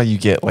 That's why you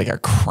get a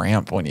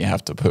cramp when you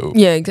have to poop.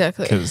 Yeah,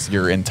 exactly. Because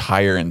your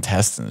entire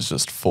intestine is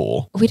just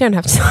full. We don't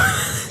have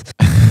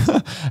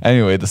to.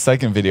 Anyway, the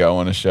second video I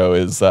want to show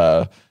is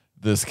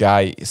this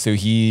guy. So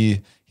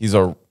he's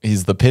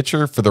the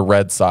pitcher for the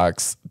Red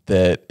Sox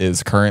that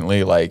is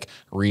currently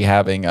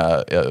rehabbing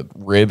a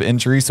rib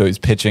injury. So he's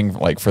pitching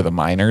for the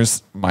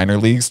minor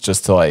leagues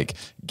just to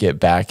get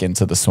back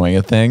into the swing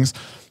of things.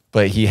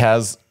 But he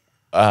has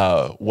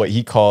what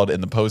he called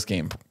in the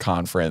post-game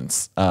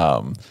conference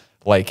a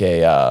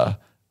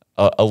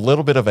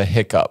little bit of a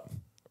hiccup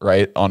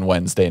right on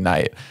Wednesday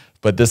night.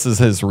 But this is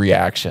his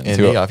reaction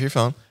Andy, to off your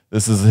phone.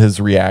 This is his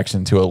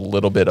reaction to a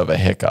little bit of a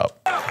hiccup.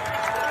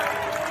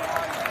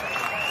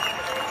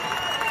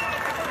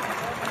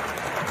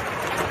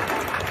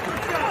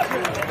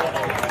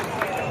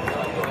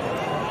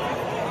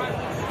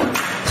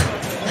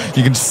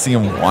 You can just see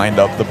him wind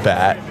up the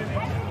bat.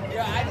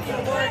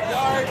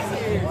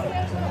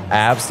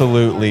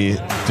 Absolutely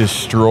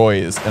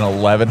destroys an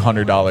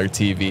 $1,100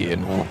 TV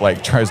and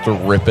like tries to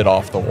rip it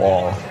off the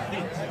wall.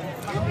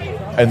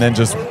 And then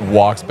just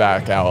walks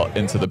back out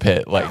into the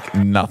pit like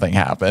nothing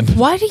happened.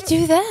 Why'd he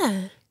do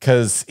that?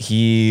 Because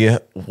he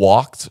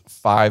walked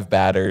 5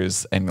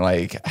 batters and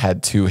like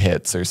had 2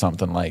 hits or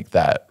something like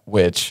that,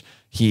 which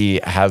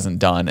he hasn't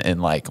done in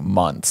like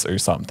months or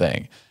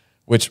something,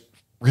 which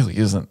really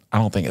isn't, I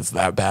don't think it's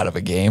that bad of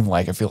a game.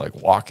 Like I feel like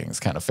walking is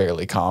kind of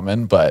fairly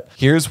common, but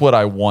here's what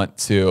I want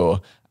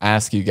to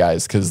ask you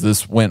guys, because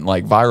this went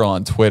like viral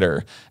on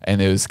Twitter and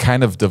it was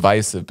kind of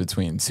divisive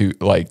between two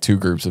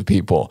groups of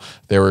people.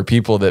 There were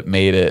people that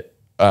made it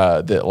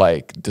that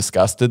like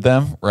disgusted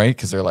them, right?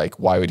 Because they're like,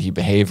 why would he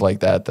behave like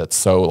that? That's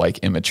so like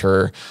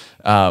immature.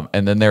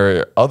 And then there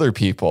are other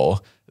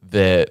people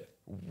that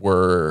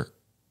were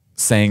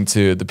saying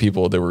to the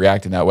people that were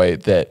reacting that way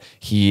that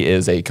he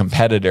is a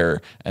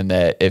competitor and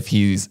that if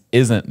he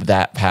isn't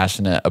that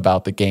passionate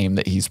about the game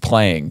that he's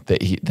playing,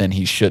 that then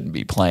he shouldn't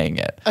be playing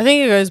it. I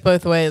think it goes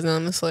both ways,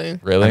 honestly.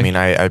 Really? I mean,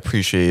 I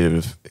appreciate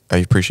his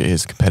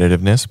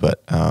competitiveness,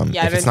 but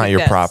if it's not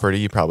your property,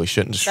 you probably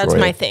shouldn't destroy it. That's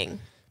my thing.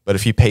 But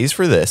if he pays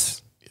for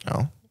this,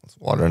 it's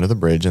water under the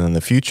bridge, and in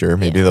the future,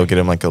 maybe they'll get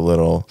him like a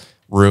little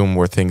room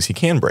where things he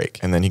can break,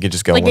 and then he could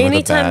just go like in with a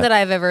anytime bat. that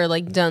I've ever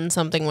like done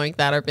something like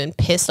that or been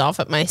pissed off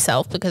at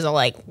myself because of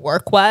like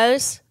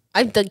work-wise,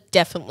 I've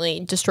definitely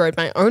destroyed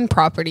my own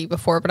property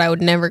before, but I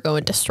would never go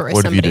and destroy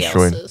What have you somebody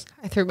destroyed? else's.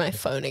 I threw my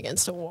phone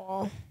against a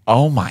wall.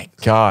 Oh my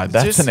God,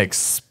 that's an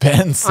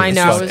expensive. I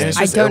know. It's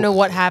I just don't know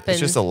what happened. It's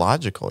just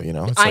illogical,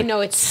 It's I like- know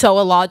it's so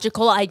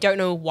illogical. I don't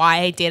know why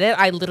I did it.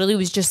 I literally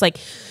was just like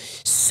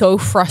so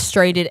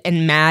frustrated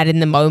and mad in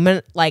the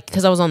moment, like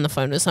because I was on the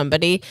phone with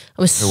somebody.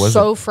 I was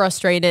so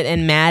frustrated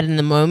and mad in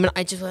the moment.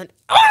 I just went,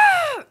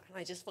 ah! And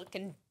I just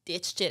fucking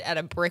ditched it at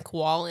a brick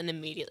wall and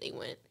immediately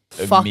went,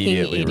 fucking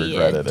Immediately idiot.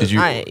 regretted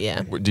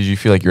it. Did you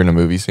feel like you're in a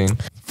movie scene?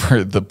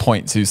 For the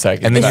 0.2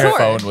 seconds, And then that your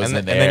phone was and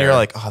in then you're air.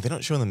 like, oh, they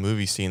don't show in the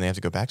movie scene. They have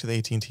to go back to the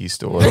AT&T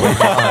store.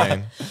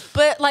 Fine.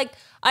 But like,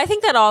 I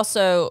think that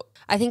also,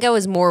 I think I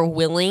was more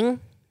willing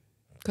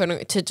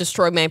to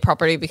destroy my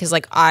property because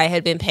like I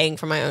had been paying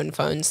for my own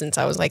phone since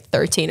I was like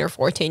 13 or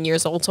 14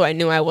 years old. So I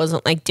knew I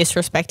wasn't like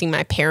disrespecting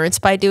my parents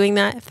by doing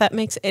that, if that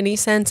makes any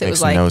sense. It Makes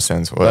was like, no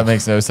sense. That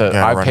makes no sense.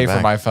 Yeah, I run pay it for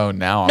back. my phone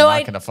now. No, I'm I-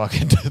 not gonna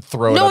fucking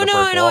throw it no, at a no,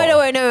 brick I know,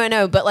 wall. I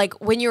know. But like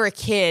when you were a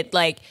kid,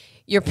 like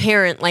your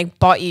parent like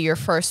bought you your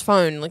first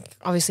phone, like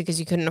obviously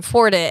because you couldn't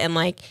afford it. And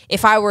like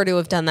if I were to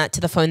have done that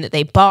to the phone that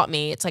they bought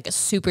me, it's like a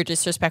super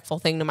disrespectful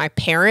thing to my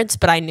parents.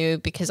 But I knew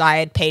because I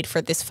had paid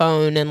for this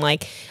phone and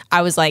like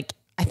I was like,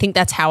 I think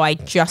that's how I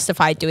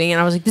justified doing it.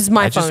 And I was like, this is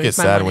my I phone. just get it's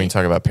my sad money. when you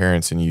talk about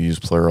parents and you use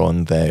plural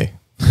and they.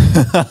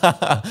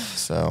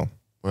 So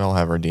we all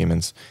have our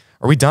demons.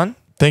 Are we done?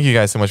 Thank you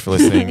guys so much for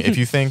listening. If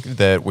you think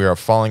that we are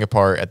falling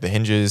apart at the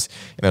hinges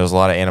and there's a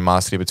lot of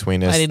animosity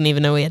between us, I didn't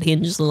even know we had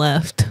hinges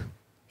left.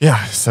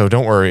 yeah, so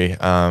don't worry.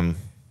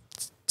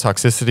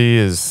 Toxicity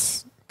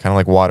is kind of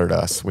like water to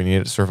us. We need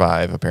it to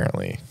survive,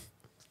 apparently.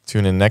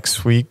 Tune in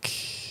next week.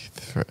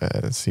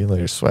 See you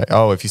later, Sway.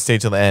 Oh, if you stay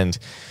till the end,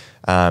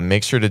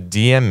 make sure to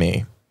DM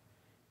me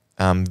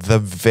the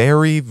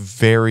very,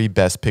 very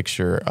best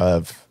picture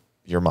of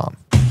your mom.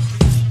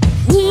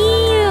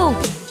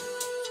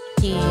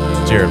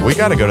 Jared, we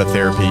got to go to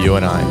therapy, you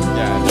and I.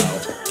 Yeah,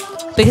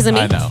 I know. Because of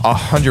me? I know.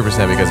 100%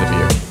 because of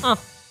you.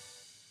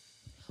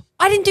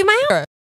 I didn't do my own.